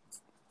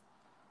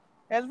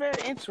 That's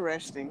very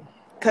interesting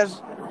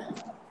because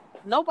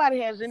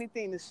nobody has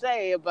anything to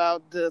say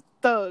about the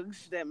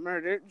thugs that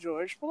murdered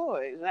George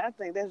Floyd. And I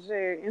think that's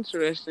very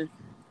interesting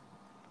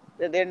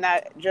that they're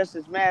not just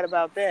as mad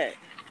about that.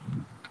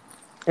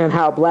 And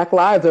how Black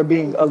lives are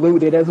being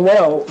eluded as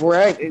well,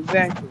 right?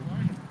 Exactly.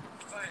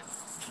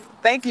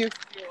 Thank you.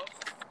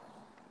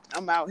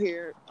 I'm out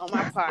here on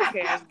my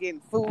podcast getting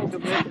food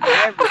delivered and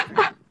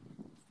everything.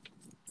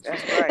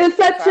 That's right. It's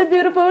such a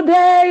beautiful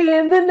day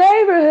in the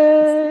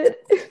neighborhood.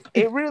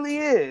 It really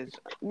is.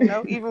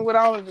 Even with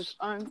all of this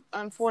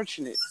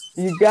unfortunate.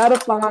 You gotta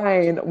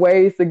find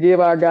ways to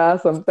give our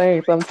God some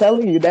thanks. I'm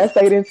telling you, that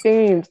Satan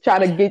schemes try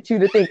to get you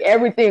to think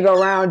everything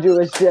around you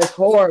is just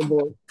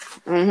horrible.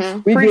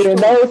 Mm-hmm. We get in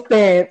those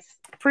stance.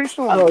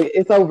 Pre-storm. Oh,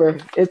 it's over.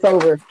 It's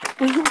over.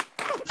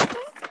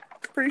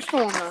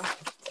 Pre-storm now.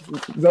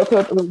 Go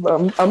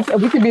to,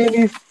 we could be in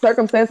these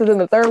circumstances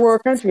in a third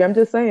world country. I'm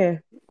just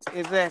saying.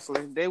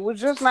 Exactly. They were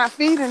just not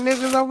feeding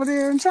niggas over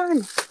there in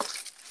China.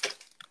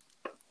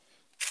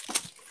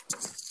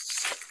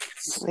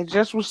 They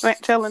just was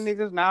telling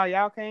niggas, nah,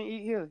 y'all can't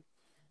eat here.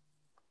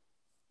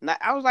 Now,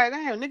 I was like,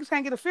 damn, niggas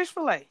can't get a fish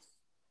fillet.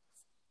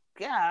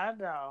 God,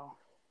 dog.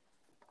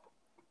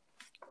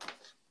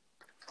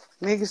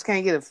 Niggas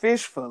can't get a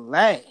fish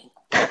fillet.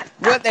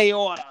 What they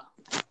order?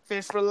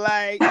 Fish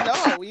fillet?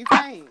 No, you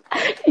can't.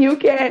 You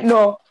can't.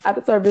 No, at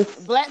the service.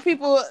 Black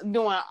people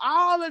doing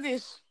all of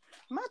this.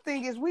 My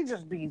thing is, we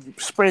just be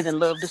spreading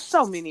love to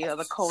so many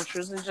other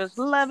cultures and just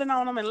loving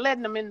on them and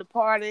letting them in the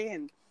party.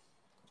 And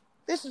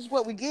this is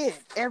what we get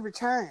every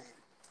time.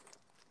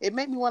 It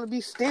made me want to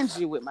be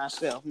stingy with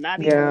myself,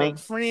 not even make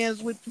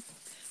friends with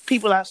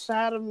people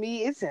outside of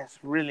me. It's just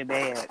really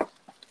bad.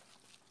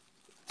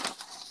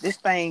 This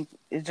thing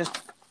is just,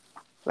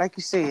 like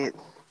you said,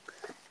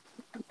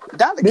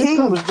 Dr.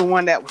 King was the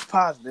one that was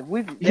positive.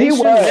 They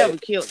should have never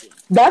killed him.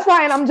 That's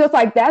why, and I'm just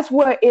like, that's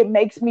what it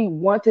makes me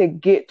want to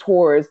get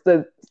towards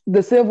the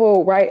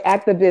civil rights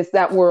activists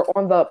that were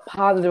on the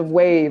positive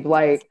wave.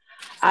 Like,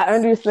 I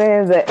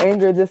understand the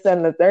anger, this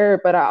and the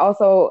third, but I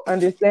also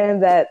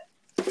understand that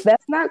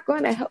that's not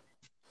going to help.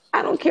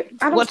 I don't care.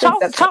 I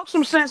don't talk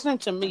some sense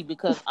into me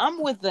because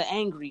I'm with the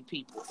angry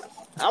people.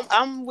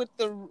 I'm with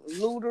the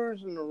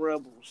looters and the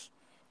rebels.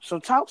 So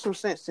talk some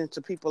sense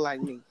into people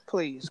like me,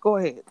 please. Go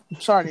ahead.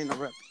 Sorry to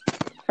interrupt.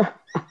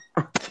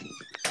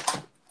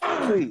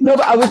 Please. No,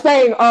 but I was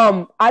saying,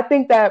 I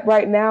think that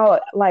right now,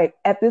 like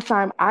at this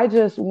time, I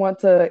just want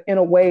to, in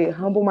a way,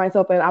 humble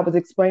myself. And I was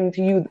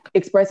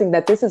expressing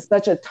that this is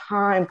such a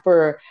time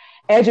for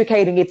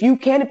educating. If you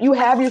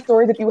have your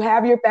stories, if you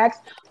have your facts,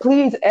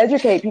 please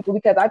educate people,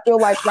 because I feel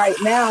like right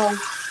now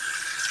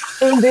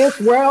in this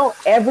world,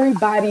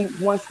 everybody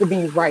wants to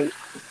be right.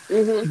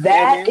 Mm-hmm.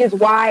 That is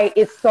why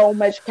it's so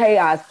much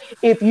chaos.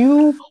 If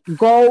you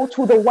go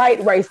to the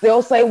white race,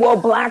 they'll say, well,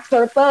 blacks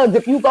are thugs.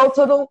 If you go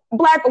to the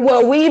black,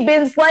 well, we've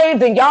been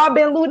slaves and y'all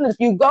been looting. If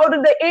you go to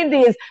the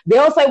Indians,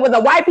 they'll say, well,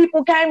 the white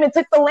people came and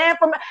took the land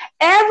from us.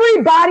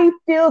 Everybody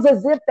feels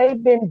as if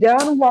they've been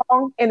done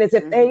wrong and as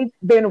if they've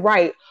been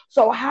right.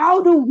 So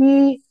how do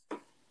we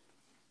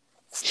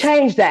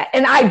change that?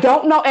 And I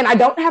don't know, and I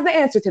don't have the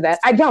answer to that.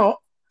 I don't.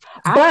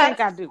 I think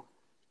I do.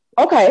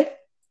 Okay.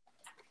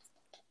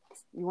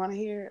 You want to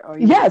hear?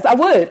 Yes, I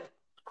would.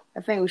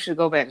 I think we should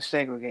go back to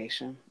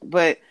segregation,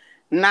 but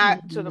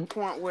not to the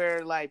point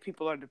where like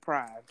people are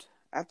deprived.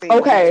 I think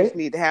we just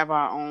need to have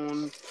our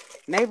own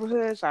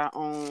neighborhoods, our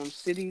own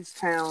cities,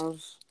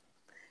 towns,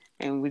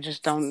 and we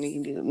just don't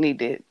need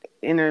to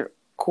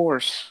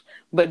intercourse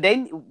But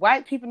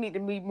white people need to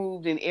be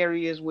moved in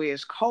areas where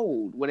it's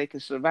cold, where they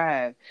can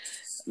survive,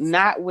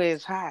 not where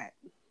it's hot.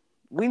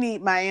 We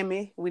need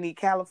Miami. We need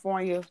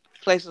California,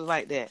 places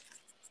like that.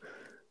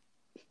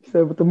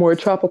 So with the more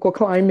tropical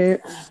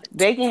climate,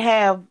 they can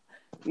have,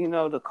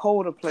 the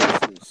colder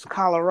places,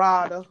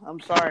 Colorado. I'm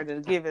sorry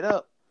to give it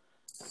up,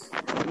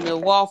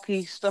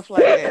 Milwaukee, stuff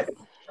like that.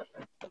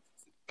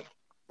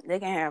 They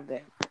can have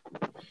that.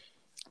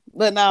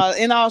 But now,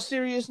 in all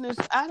seriousness,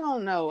 I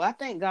don't know. I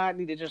think God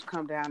need to just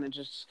come down and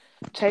just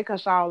take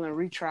us all and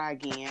retry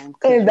again.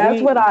 And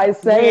that's what I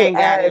say. We ain't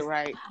got it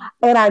right.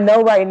 And I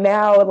know right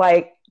now,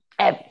 like,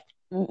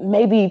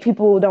 maybe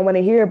people don't want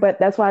to hear, but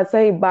that's why I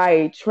say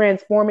by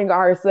transforming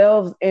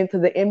ourselves into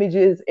the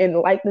images and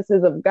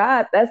likenesses of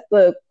God, that's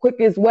the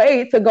quickest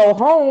way to go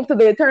home to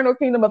the eternal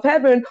kingdom of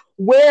heaven,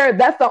 where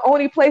that's the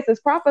only place it's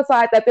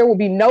prophesied that there will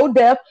be no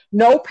death,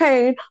 no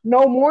pain,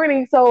 no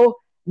mourning. So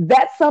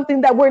that's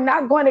something that we're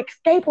not going to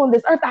escape on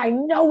this earth. I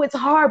know it's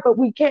hard, but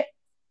we can't.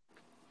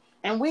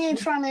 And we ain't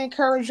trying to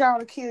encourage y'all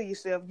to kill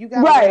yourself. You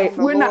got right.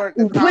 We're not.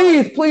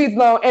 Please,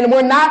 no. And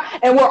we're not.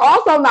 And we're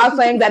also not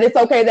saying that it's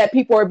okay that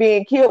people are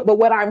being killed. But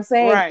what I'm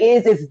saying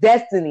is, it's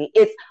destiny.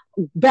 It's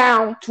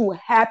bound to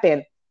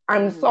happen.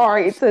 I'm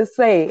sorry to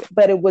say,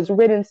 but it was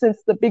written since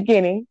the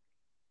beginning.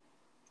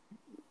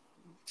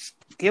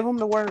 Give them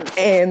the word,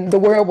 and the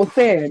world will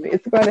stand.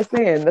 It's going to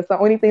stand. That's the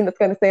only thing that's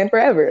going to stand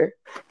forever.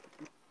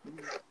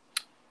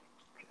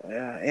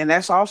 And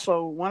that's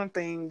also one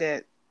thing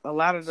that a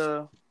lot of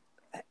the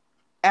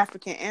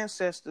African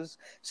ancestors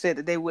said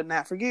that they would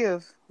not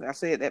forgive. I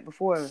said that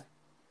before.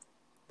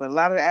 But a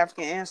lot of the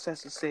African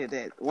ancestors said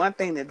that one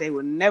thing that they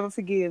would never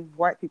forgive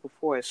white people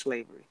for is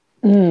slavery.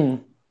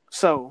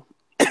 So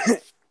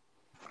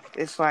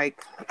it's like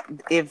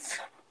if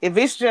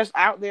it's just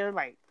out there,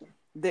 like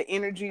the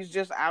energy is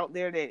just out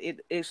there that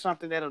it is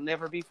something that'll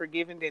never be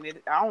forgiven, then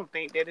I don't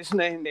think that it's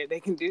nothing that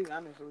they can do,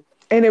 honestly.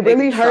 And it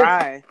really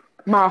hurts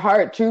my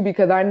heart too,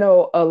 because I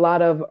know a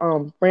lot of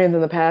friends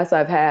in the past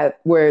I've had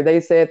where they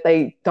said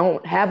they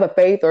don't have a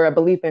faith or a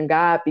belief in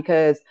God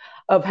because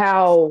of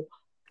how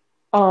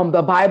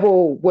the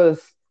Bible was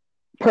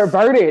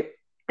perverted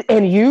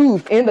and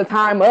used in the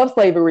time of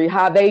slavery,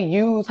 how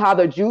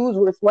the Jews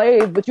were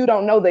slaves, but you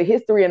don't know the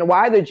history and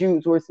why the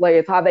Jews were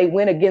slaves, how they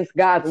went against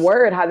God's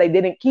word, how they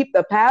didn't keep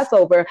the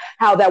Passover,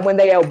 how that when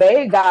they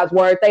obeyed God's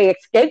word, they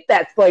escaped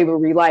that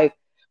slavery.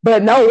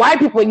 But no, white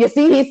people, you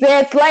see, he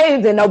said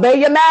slaves and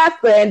obey your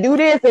master and do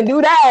this and do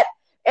that.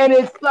 And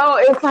it's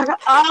like,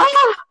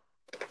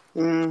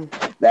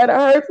 that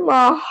hurts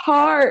my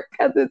heart,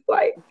 because it's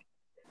like,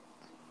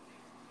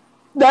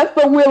 that's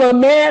the will of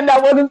man.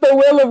 That wasn't the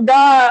will of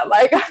God.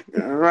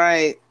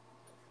 Right.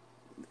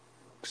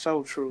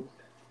 So true.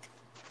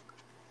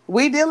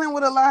 We dealing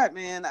with a lot,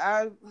 man.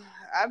 I've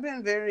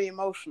been very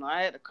emotional.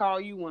 I had to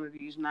call you one of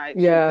these nights.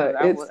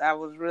 Yeah. I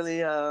was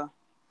really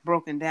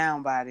broken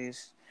down by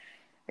this.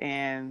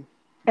 And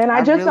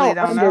I just really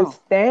don't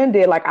understand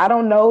it. I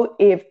don't know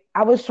if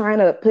I was trying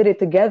to put it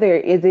together.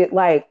 Is it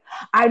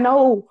I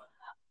know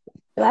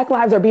Black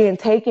lives are being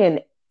taken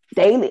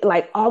daily,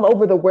 all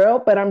over the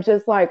world, but I'm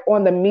just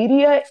on the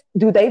media,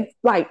 do they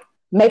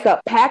make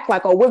a pact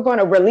we're going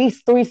to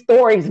release 3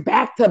 stories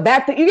back to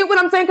back? You get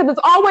what I'm saying? Because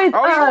it's always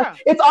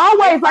it's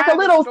always a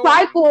little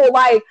cycle.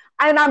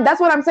 That's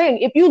what I'm saying.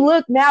 If you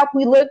look now,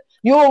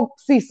 you'll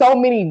see so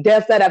many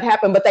deaths that have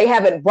happened, but they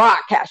haven't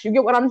broadcast. You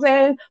get what I'm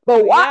saying?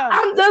 But why?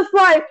 I'm just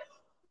they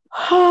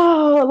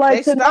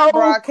stopped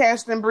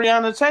broadcasting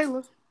Breonna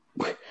Taylor.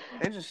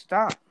 They just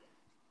stopped.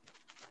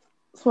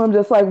 So I'm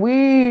just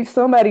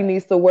somebody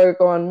needs to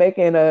work on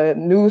making a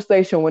news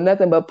station with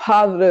nothing but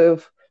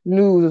positive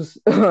news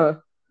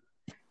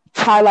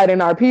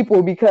highlighting our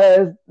people,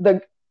 because the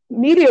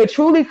media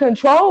truly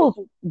controls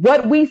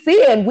what we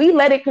see and we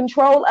let it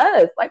control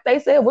us. Like they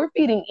said, we're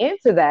feeding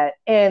into that,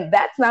 and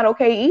that's not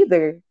okay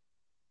either.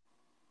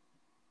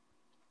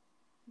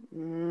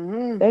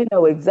 They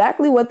know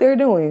exactly what they're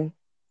doing.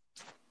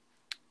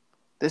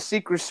 The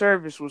Secret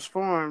Service was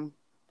formed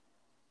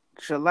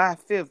July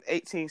 5th,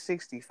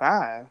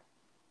 1865.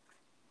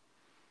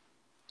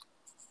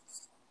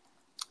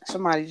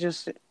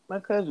 My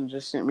cousin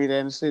just sent me that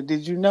and said,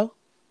 "Did you know?"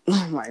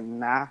 I'm like,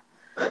 nah.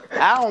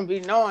 I don't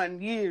be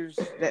knowing years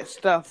that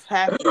stuff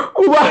happened.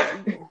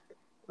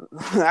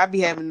 I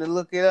be having to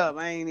look it up.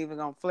 I ain't even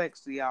gonna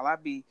flex to y'all. I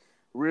be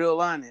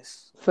real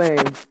honest.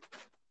 Same.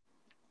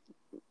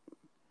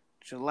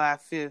 July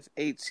 5th,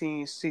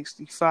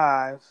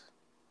 1865.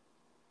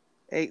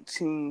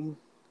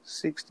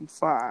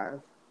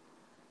 1865.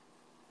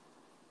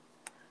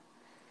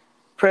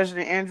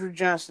 President Andrew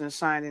Johnson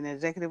signed an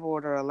executive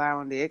order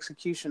allowing the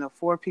execution of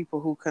 4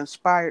 people who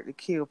conspired to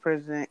kill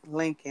President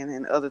Lincoln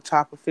and other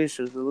top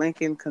officials. The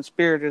Lincoln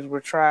conspirators were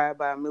tried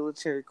by a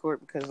military court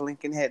because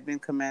Lincoln had been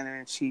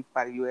commander-in-chief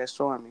by the U.S.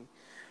 Army.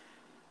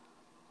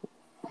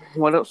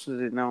 What else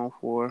is it known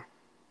for?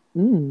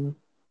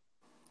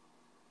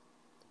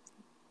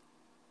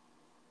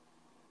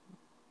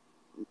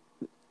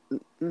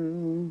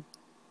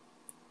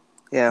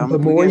 Yeah, the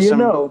more you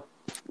know.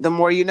 The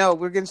more you know.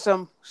 We're getting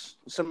some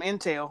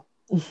intel.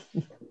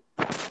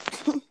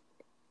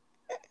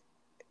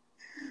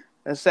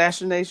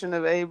 Assassination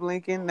of Abe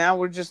Lincoln. Now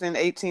we're just in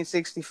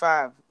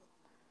 1865.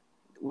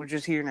 We're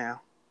just here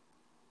now.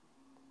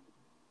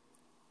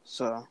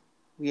 So,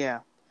 yeah.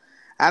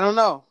 I don't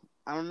know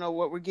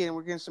what we're getting.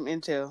 We're getting some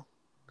intel.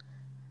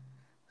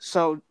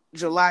 So,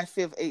 July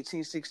 5th,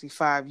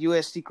 1865,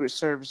 U.S. Secret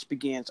Service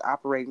begins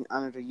operating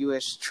under the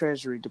U.S.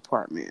 Treasury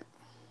Department.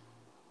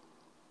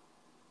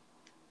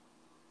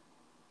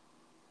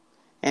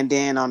 And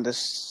then on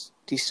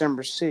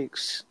December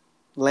 6th,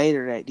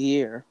 later that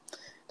year,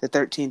 the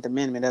 13th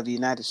Amendment of the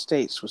United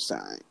States was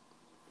signed,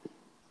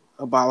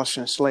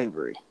 abolishing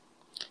slavery.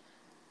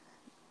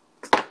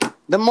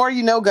 The more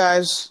you know,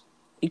 guys,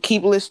 you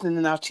keep listening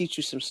and I'll teach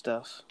you some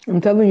stuff.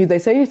 I'm telling you, they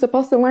say you're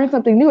supposed to learn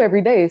something new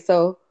every day,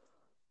 so...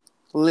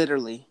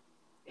 Literally.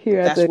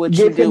 Here That's at the what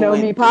Get you to do. Know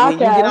Me podcast. When you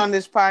get on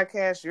this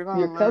podcast, you're going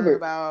to learn covered.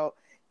 about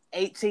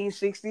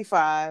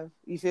 1865.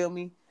 You feel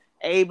me?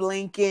 Abe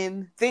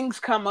Lincoln.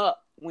 Things come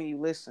up when you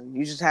listen.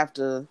 You just have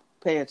to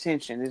pay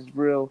attention. It's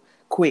real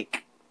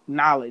quick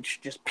knowledge.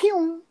 Just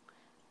pew.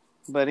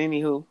 But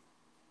anywho.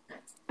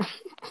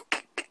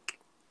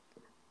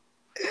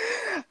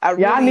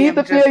 Y'all need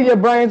to fill your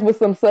brains with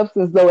some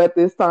substance, though, at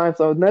this time,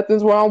 so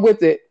nothing's wrong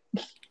with it.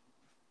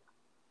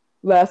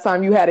 Last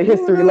time you had a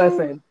history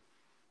lesson.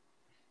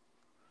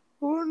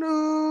 Who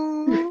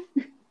knew?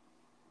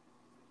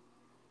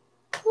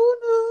 Who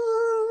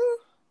knew?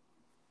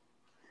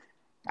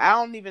 I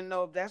don't even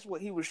know if that's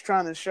what he was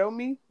trying to show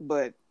me,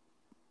 but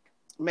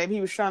maybe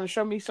he was trying to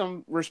show me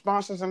some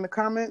responses in the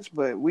comments,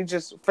 but we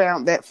just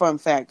found that fun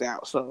fact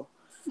out, so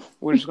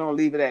we're just going to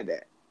leave it at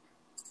that.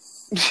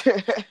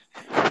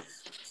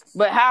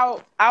 But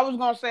how I was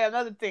going to say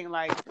another thing,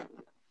 like,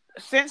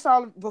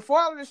 before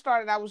all of this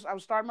started, I was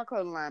starting my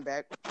clothing line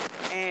back,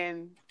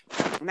 and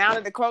now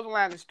that the clothing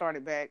line has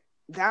started back,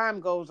 Dime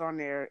goes on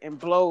there and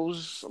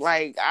blows,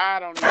 like, I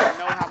don't even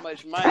know how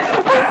much money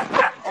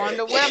on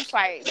the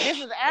website. This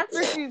is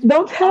after she's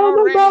Don't tell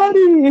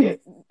nobody.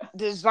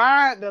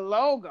 Designed the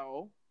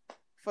logo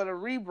for the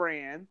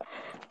rebrand,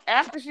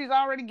 after she's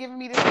already given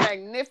me this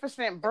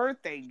magnificent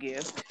birthday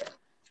gift,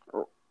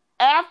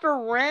 after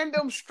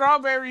random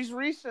strawberries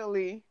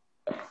recently,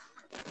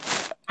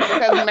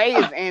 because May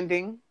is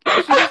ending.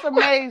 She's just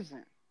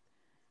amazing.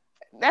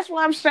 That's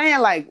what I'm saying.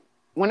 Like,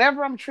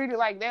 whenever I'm treated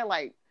like that,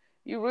 like,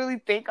 you really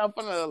think I'm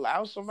going to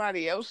allow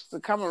somebody else to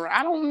come around?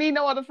 I don't need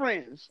no other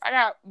friends. I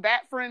got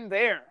that friend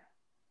there.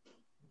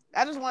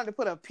 I just wanted to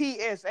put a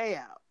PSA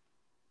out.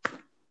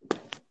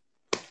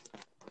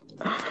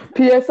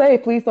 PSA,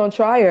 please don't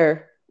try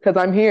her, because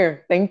I'm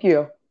here. Thank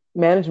you.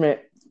 Management.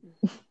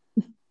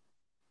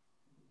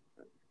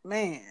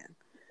 Man.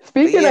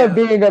 Speaking of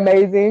being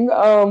amazing,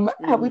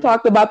 have we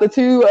talked about the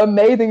 2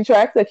 amazing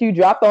tracks that you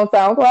dropped on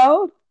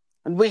SoundCloud?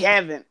 We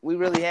haven't. We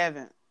really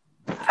haven't.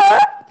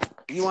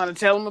 You want to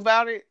tell them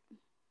about it?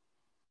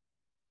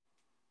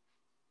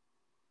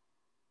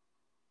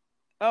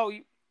 Oh,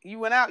 you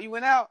went out. You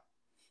went out.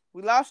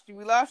 We lost you.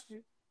 We lost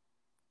you.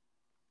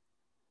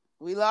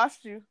 We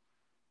lost you.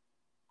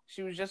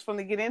 She was just going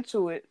to get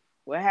into it.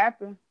 What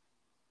happened?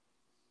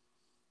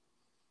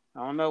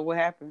 I don't know what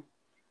happened.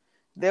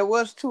 There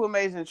was 2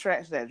 amazing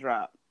tracks that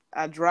dropped.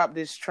 I dropped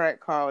this track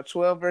called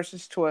 12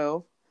 versus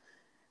 12.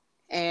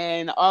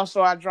 And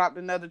also I dropped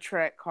another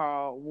track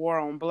called War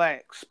on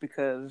Blacks,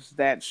 because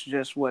that's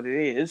just what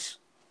it is.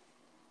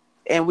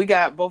 And we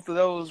got both of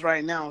those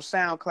right now on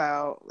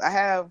SoundCloud. I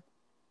have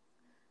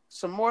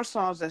some more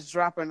songs that's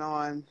dropping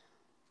on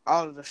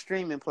all of the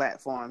streaming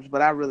platforms,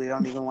 but I really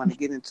don't even want to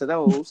get into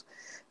those,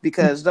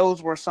 because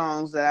those were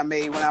songs that I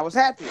made when I was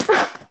happy.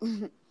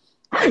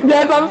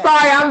 Yes, I'm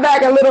sorry. I'm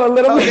back a little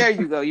Oh, bit. there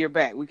you go. You're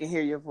back. We can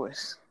hear your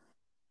voice.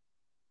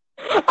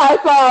 I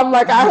saw. I'm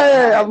like, I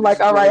heard. I'm like,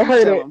 all right, I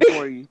heard it.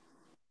 For you.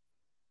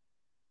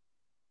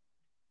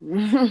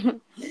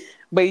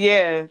 But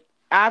yeah,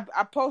 I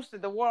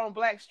posted the War on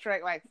Blacks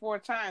track like 4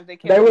 times.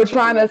 They were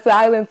trying to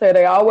silence her.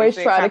 They always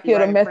try to kill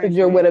the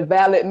messenger with a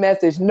valid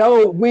message.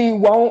 No, we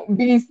won't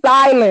be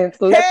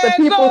silenced. Let the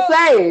people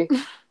say.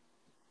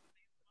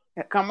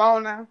 Come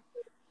on now.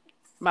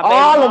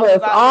 All of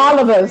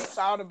us.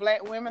 All the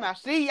black women, I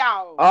see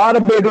y'all. All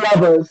the big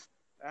lovers.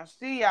 I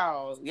see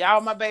y'all.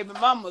 Y'all my baby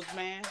mamas,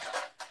 man.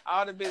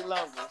 All the big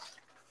lovers.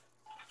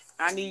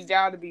 I need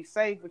y'all to be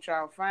safe with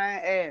y'all fine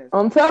ass.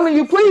 I'm telling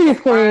you, please,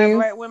 queens.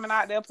 Black women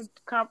out there.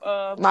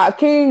 My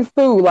kings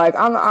too. Like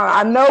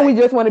I know we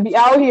just want to be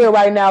out here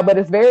right now, but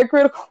it's very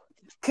critical.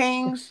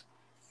 Kings.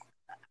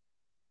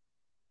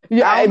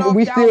 Yeah,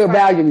 we still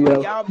value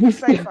you. Y'all be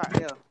safe out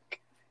there.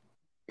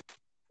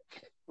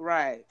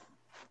 Right.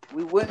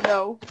 We wouldn't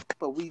know,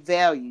 but we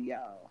value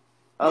y'all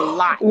a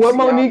lot. What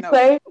Monique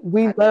say?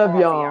 We love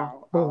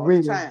y'all for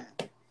real. Time.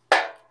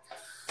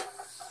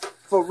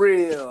 For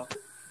real.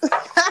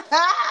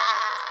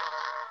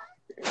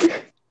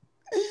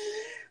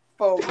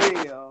 For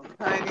real,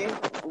 honey.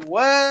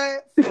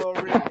 What? For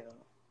real.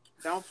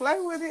 Don't play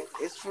with it.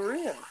 It's for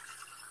real.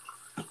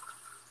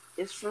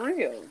 It's for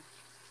real.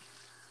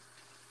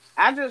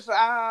 I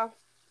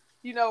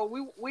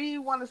we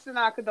want to send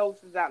our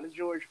condolences out to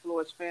George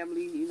Floyd's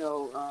family.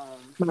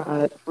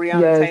 Breonna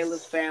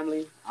Taylor's Yes.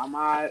 family,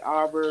 Ahmaud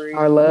Arbery,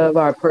 Our love,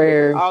 our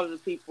prayers. all of the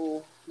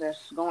people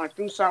that's going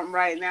through something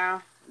right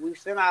now. We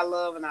send our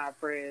love and our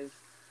prayers.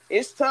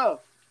 It's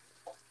tough.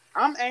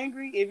 I'm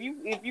angry.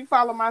 If you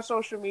follow my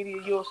social media,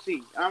 you'll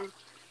see.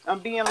 I'm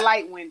being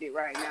light-winded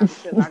right now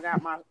because I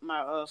got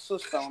my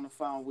sister on the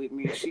phone with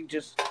me.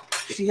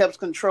 She helps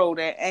control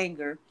that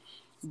anger,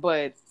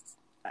 but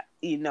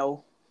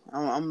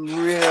I'm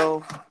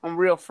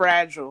real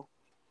fragile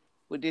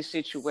with this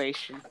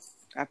situation.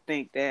 I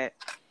think that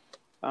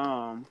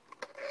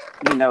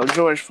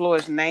George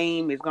Floyd's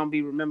name is gonna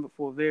be remembered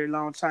for a very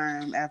long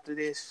time after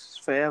this,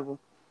 forever.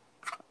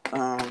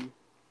 And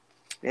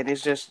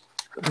it's just,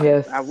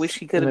 Yes. I wish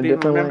he could have been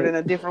remembered in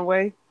a different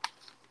way.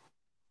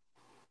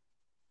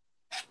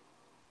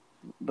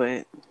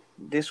 But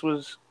this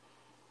is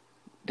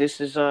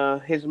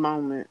his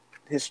moment,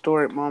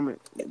 historic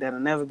moment that'll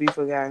never be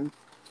forgotten.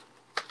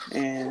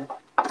 And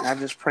I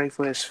just pray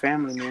for his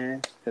family,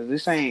 man, because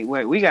this ain't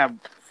what we got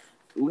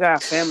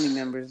family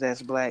members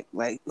that's black.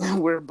 Like,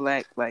 we're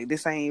black. Like,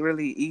 this ain't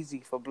really easy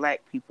for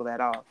black people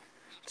at all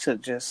to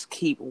just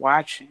keep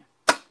watching.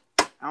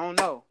 I don't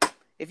know.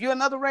 If you're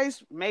another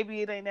race,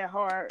 maybe it ain't that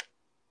hard.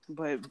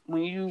 But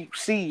when you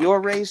see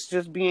your race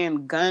just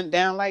being gunned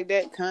down like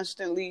that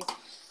constantly,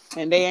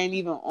 and they ain't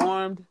even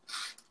armed,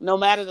 no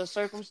matter the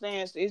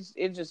circumstance,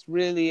 it just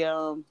really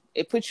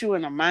it puts you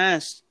in a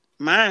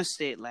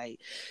mindset like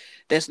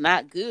that's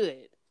not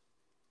good.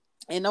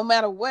 And no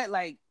matter what,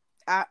 like,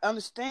 I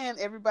understand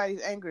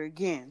everybody's anger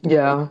again.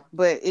 Yeah.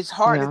 But it's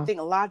hard to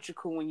think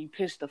logical when you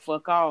piss the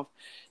fuck off.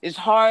 It's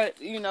hard,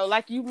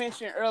 like you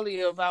mentioned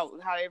earlier about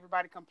how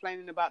everybody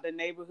complaining about their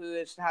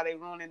neighborhoods, how they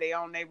ruining their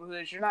own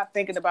neighborhoods. You're not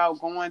thinking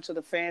about going to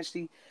the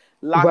fancy,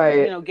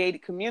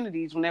 gated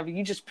communities whenever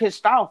you just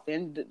pissed off.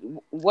 And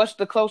what's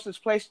the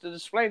closest place to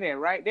display that?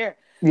 Right there.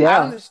 Yeah.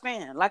 I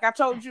understand. Like I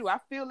told you, I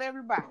feel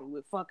everybody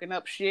with fucking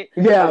up shit.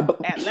 Yeah.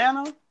 But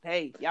Atlanta,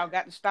 hey, y'all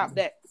got to stop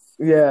that.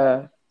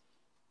 Yeah.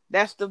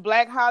 That's the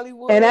Black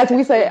Hollywood. And as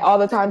we say all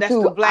the time,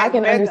 too, I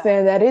can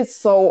understand that it's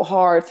so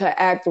hard to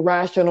act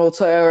rational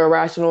to an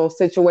irrational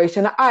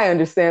situation. I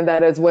understand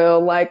that as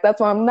well. Like,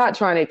 that's why I'm not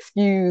trying to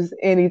excuse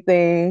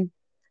anything.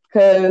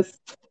 Because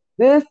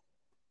this...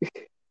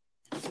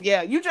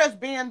 Yeah, you just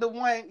being the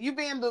one, you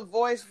being the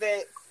voice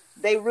that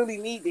they really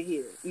need to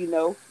hear,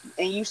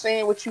 and you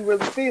saying what you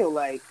really feel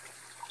like.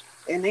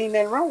 And ain't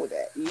nothing wrong with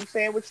that. You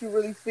saying what you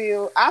really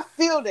feel. I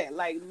feel that.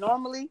 Like,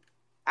 normally,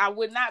 I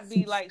would not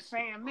be like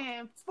saying,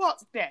 man,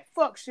 fuck that.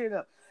 Fuck shit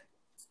up.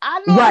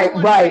 I know.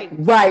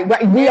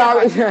 Right. We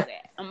always that.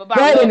 I'm about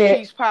love,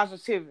 peace,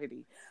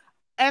 positivity.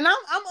 And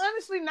I'm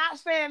honestly not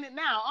saying it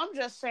now. I'm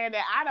just saying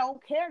that I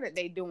don't care that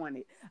they doing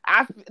it.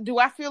 Do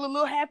I feel a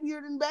little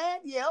happier than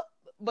bad? Yep.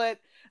 But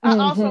I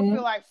also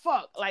feel like,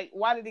 fuck, like,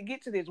 why did it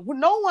get to this? Well,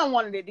 no one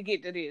wanted it to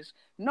get to this.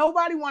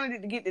 Nobody wanted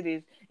it to get to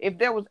this. If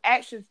there was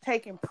actions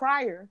taken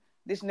prior,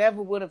 this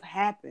never would have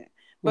happened.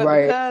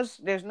 But because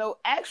there's no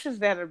actions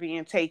that are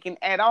being taken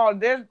at all,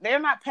 they're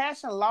not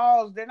passing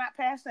laws. They're not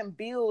passing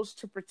bills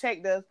to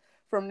protect us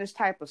from this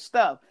type of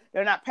stuff.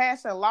 They're not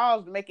passing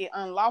laws to make it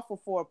unlawful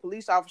for a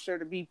police officer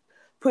to be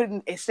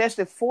putting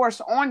excessive force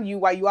on you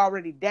while you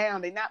already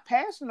down. They're not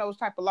passing those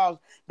type of laws.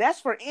 That's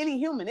for any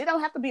human. It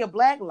don't have to be a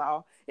black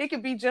law. It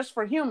could be just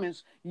for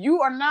humans.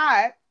 You are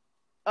not,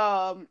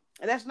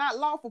 that's not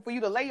lawful for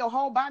you to lay your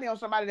whole body on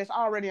somebody that's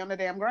already on the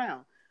damn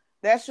ground.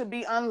 That should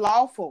be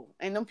unlawful.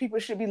 And them people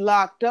should be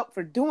locked up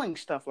for doing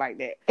stuff like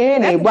that.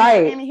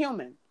 Any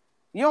human.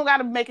 You don't got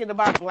to make it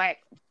about black.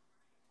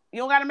 You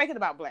don't got to make it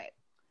about black.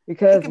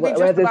 Because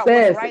as it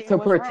says, to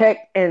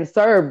protect and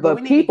serve the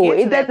people.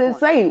 It doesn't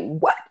say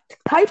what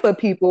type of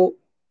people.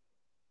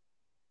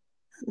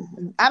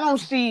 I don't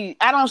see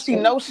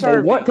no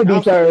serving. They want to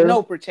be served.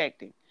 No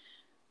protecting.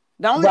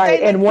 The only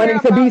thing and wanting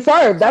to be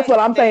served. That's what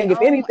I'm saying.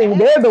 If anything,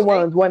 they're the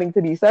ones wanting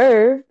to be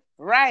served.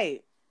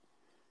 Right.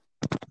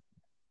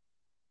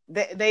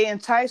 They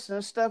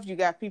enticing stuff. You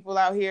got people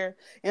out here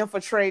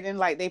infiltrating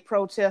like they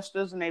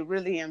protesters, and they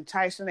really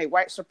enticing. They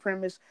white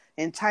supremacists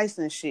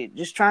enticing shit,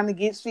 just trying to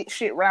get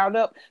shit riled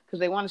up because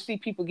they want to see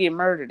people get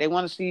murdered. They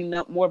want to see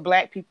more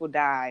black people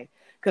die.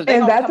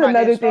 And that's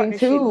another thing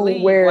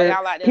too,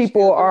 where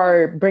people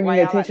are bringing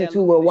attention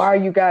to, well, why are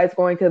you guys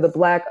going to the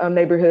black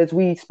neighborhoods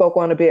we spoke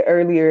on a bit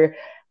earlier?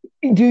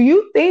 Do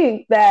you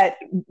think that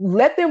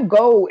let them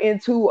go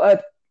into a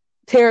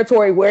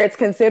territory where it's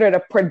considered a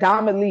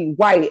predominantly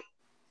white?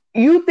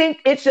 You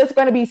think it's just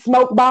going to be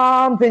smoke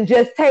bombs and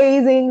just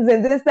tasings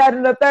and this, that,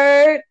 and the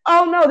third?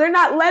 Oh no, they're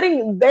not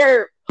letting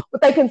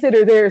what they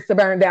consider theirs to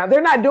burn down.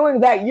 They're not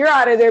doing that. You're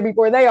out of there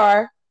before they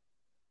are.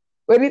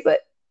 What do you say?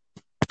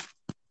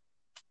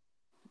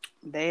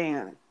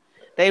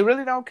 They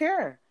really don't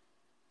care.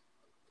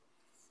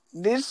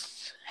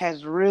 This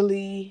has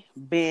really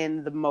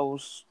been the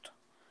most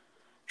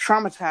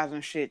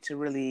traumatizing shit to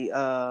really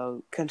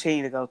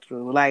continue to go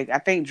through. Like, I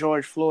think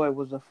George Floyd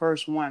was the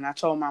first one. I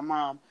told my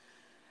mom,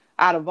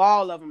 out of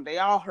all of them, they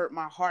all hurt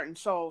my heart and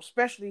soul,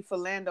 especially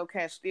Philando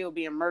Castile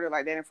being murdered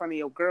like that in front of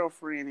your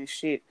girlfriend and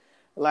shit.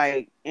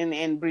 Like,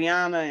 and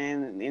Brianna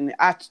and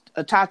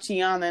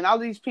Tatiana and all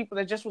these people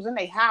that just was in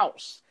their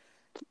house.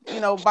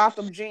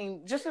 Botham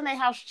Jean, just in their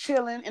house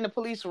chilling, and the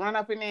police run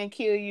up in there and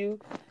kill you.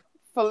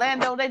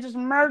 Philando, they just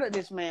murdered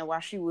this man while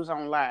she was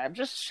on live.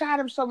 Just shot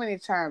him so many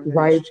times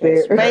in his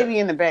chest. Baby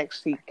in the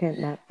backseat.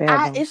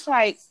 It's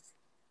like,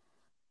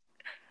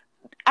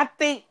 I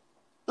think,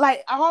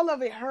 like, all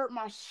of it hurt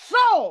my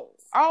soul.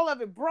 All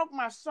of it broke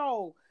my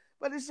soul.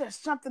 But it's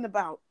just something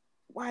about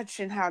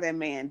watching how that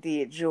man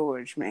did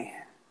George, man.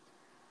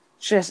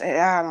 Just,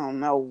 I don't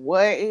know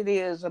what it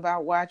is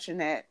about watching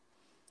that,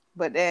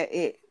 but that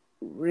it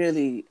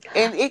really,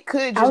 and it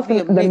could just be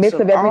the midst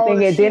of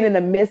everything, and then in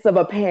the midst of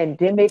a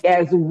pandemic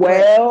as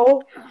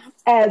well.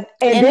 And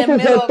this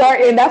is the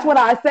third, and that's what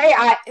I say.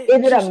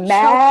 Is it a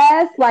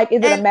mass? Like,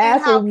 is it a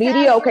mass or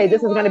media? Okay,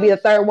 this is going to be the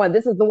third one.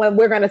 This is the one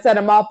we're going to set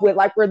him off with.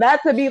 Like, for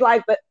that to be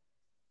like the.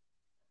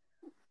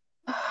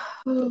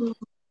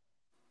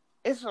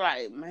 It's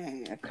like,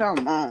 man,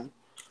 come on.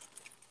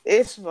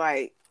 It's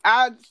like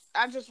I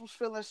just was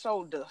feeling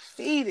so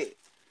defeated.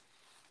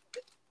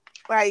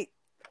 Like,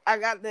 I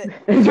got the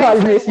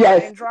androgynous,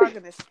 yes.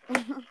 Androgynous.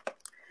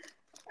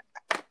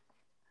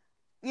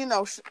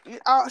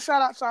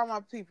 Shout out to all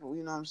my people,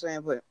 you know what I'm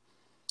saying? But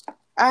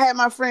I had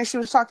my friend, she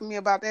was talking to me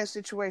about that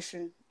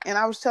situation, and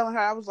I was telling her,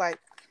 I was like,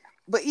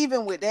 but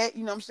even with that,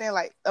 you know what I'm saying?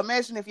 Like,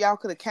 imagine if y'all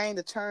could have came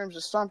to terms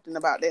or something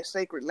about that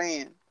sacred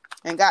land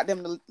and got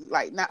them to,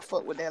 like, not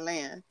fuck with that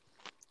land.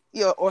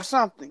 Or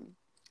something.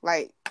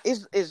 Like,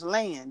 it's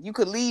land. You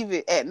could leave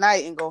it at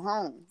night and go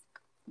home.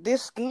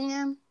 This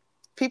skin,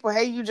 people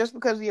hate you just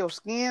because of your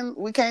skin.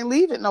 We can't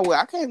leave it nowhere.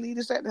 I can't leave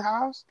this at the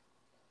house.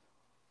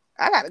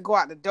 I got to go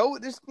out the door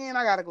with this skin.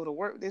 I got to go to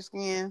work with this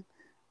skin.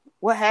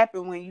 What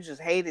happened when you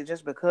just hate it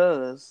just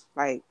because?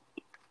 Like,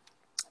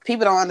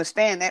 people don't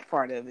understand that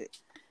part of it.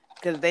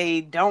 Because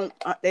they don't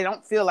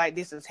feel like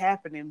this is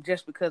happening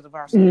just because of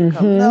our skin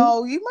color.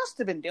 No, you must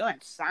have been doing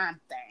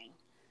something.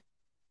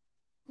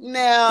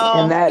 No,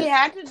 and that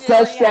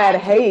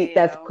hate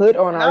that's put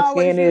on our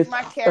skin is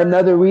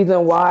another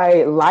reason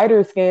why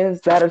lighter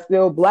skins that are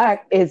still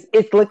black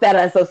it's looked at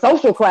as a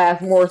social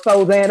class more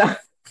so than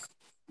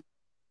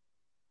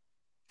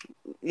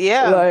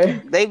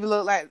they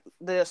look like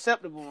the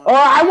acceptable one. Or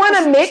I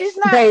want a mix,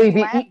 baby.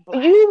 Black.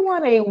 You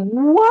want a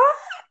what?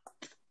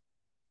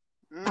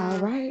 All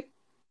right,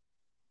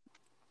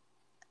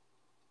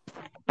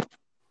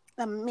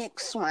 a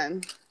mixed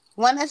one.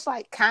 One that's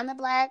like kind of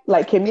black,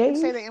 like Kim Ye.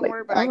 Say the N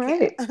word, but I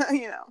can't.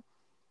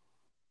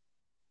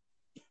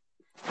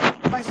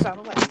 My son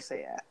will let me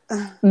say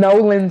that. No,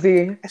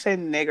 Lindsay. I say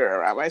nigger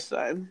around my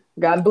son.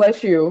 God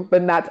bless you,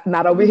 but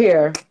not over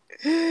here.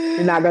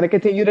 You're not going to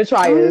continue to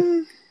try us.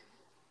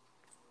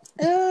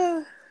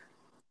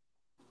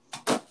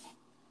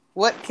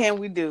 What can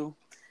we do?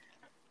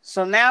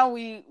 So now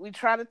we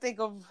try to think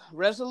of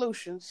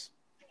resolutions,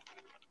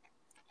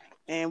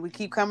 and we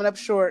keep coming up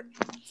short.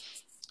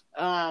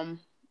 I'm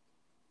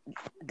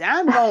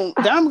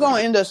gonna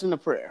end us in a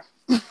prayer.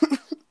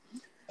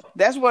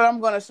 That's what I'm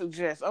gonna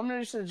suggest. I'm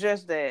gonna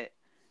suggest that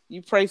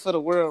you pray for the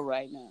world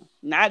right now,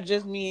 not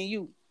just me and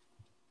you.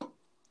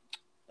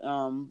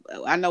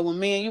 I know when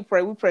me and you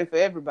pray, we pray for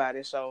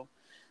everybody. So,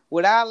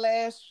 with our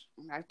last,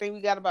 I think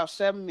we got about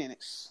 7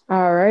 minutes.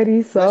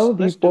 Alrighty. So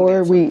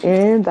before we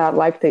end, I'd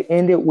like to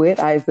end it with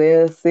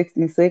Isaiah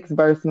 66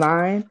 verse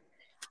 9.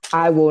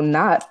 I will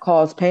not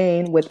cause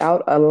pain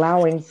without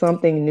allowing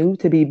something new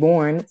to be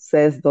born,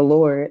 says the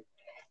Lord.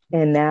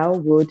 And now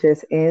we'll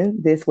just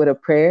end this with a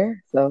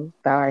prayer. So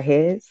bow our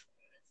heads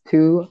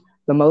to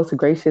the most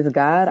gracious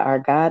God, our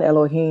God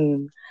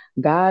Elohim.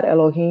 God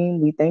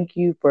Elohim, we thank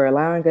you for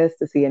allowing us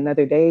to see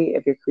another day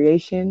of your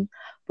creation,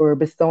 for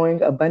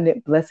bestowing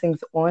abundant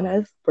blessings on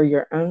us, for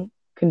your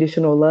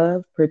unconditional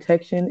love,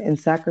 protection, and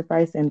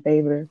sacrifice and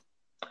favor.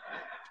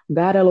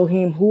 God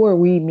Elohim, who are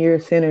we mere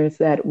sinners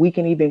that we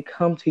can even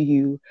come to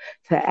you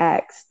to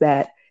ask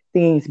that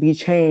things be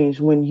changed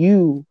when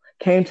you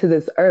came to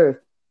this earth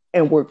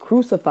and were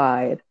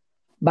crucified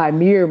by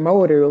mere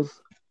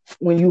mortals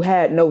when you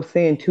had no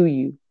sin to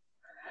you?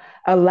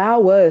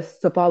 Allow us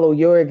to follow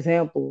your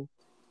example.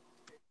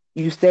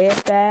 You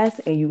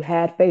steadfast and you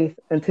had faith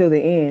until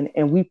the end,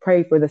 and we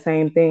pray for the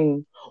same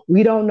thing.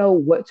 We don't know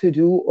what to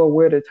do or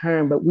where to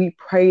turn, but we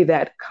pray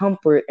that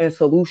comfort and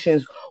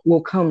solutions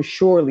will come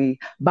surely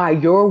by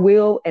your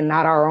will and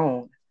not our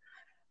own.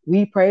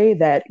 We pray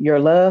that your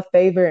love,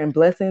 favor, and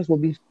blessings will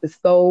be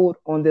bestowed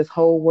on this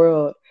whole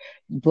world.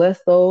 Bless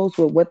those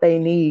with what they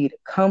need: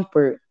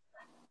 comfort,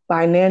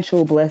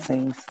 financial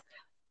blessings,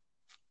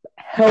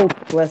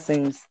 health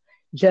blessings,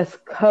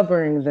 just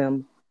covering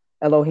them,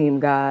 Elohim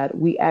God.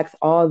 We ask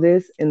all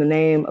this in the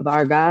name of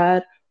our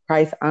God,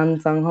 Christ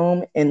Ansang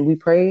Home, and we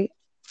pray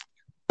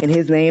in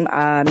his name,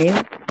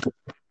 Amen.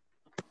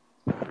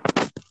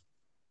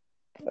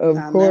 Of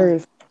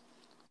course.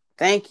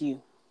 Thank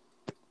you.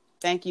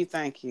 Thank you.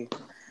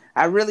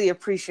 I really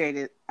appreciate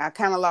it. I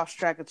kind of lost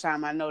track of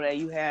time. I know that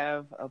you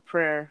have a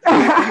prayer.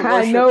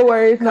 Worship No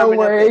worries, no coming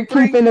up worries. at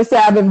 3. Keeping the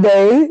Sabbath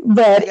day.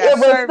 But You got it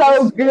was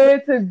so service.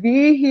 good to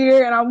be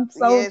here, and I'm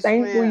so Yes,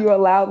 thankful ma'am. you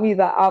allowed me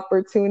the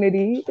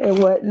opportunity and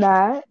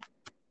whatnot.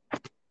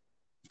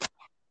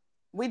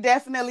 We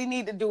definitely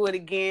need to do it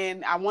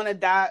again. I want to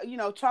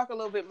talk a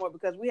little bit more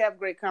because we have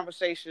great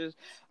conversations.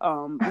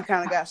 You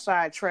kind of got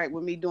sidetracked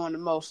with me doing the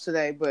most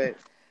today, but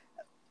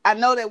I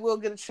know that we'll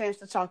get a chance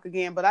to talk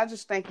again. But I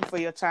just thank you for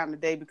your time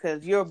today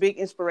because you're a big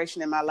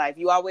inspiration in my life.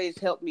 You always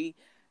help me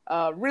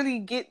really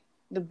get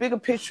the bigger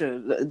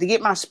picture, to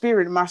get my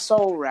spirit and my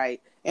soul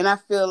right. And I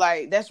feel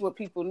like that's what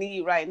people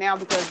need right now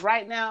because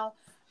right now,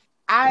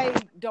 I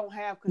don't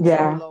have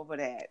control over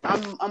that.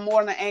 I'm more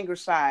on the anger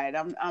side.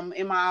 I'm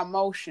in my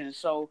emotions.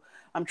 So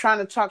I'm trying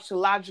to talk to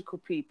logical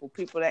people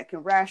that can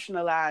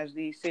rationalize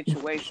these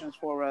situations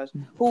for us.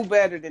 Who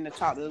better than to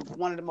talk to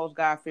one of the most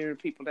God-fearing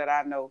people that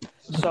I know?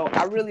 So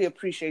I really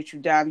appreciate you,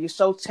 Dime. You're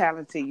so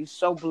talented. You're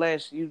so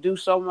blessed. You do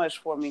so much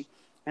for me.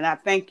 And I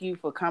thank you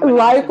for coming on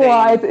today.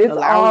 Likewise, it's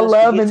all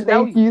love, and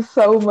thank you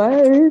so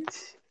much.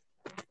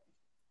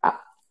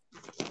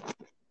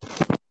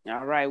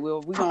 All right.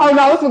 Well, we're going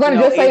to. I was going to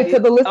just say to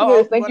the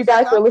listeners, thank you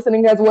guys for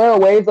listening as well.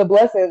 Waves of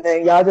blessings,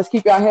 and y'all just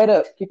keep your head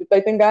up. Keep your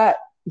faith in God.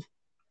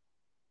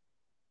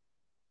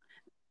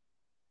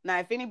 Now,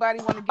 if anybody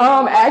want to get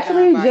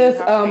actually,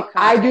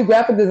 I do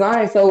graphic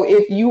design. So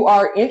if you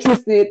are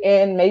interested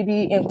in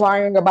maybe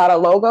inquiring about a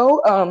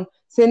logo,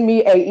 send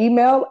me an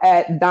email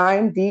at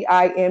dime,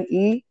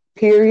 DIME,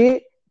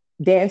 period,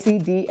 Dancy,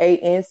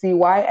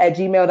 DANCY at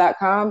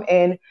gmail.com.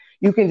 And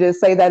you can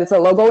just say that it's a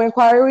logo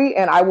inquiry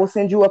and I will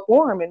send you a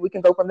form and we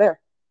can go from there.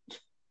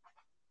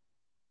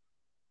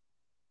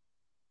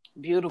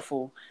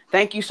 Beautiful.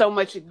 Thank you so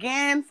much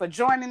again for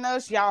joining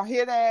us. Y'all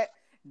hear that?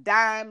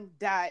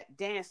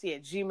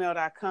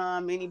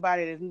 dime.dancy@gmail.com.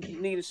 Anybody that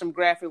needed some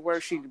graphic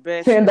work, she's the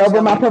best. Send over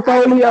my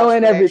portfolio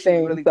and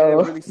everything. Really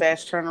good, really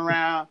fast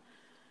turnaround.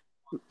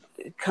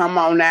 Come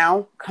on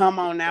now.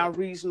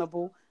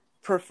 Reasonable,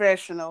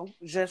 professional,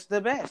 just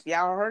the best.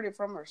 Y'all heard it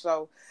from her.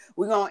 So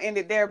we're going to end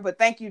it there. But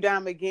thank you,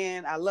 Dime,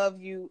 again. I love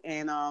you.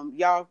 And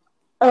y'all.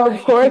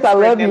 Of course, I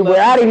love you. We're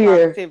out of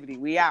here.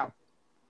 We out.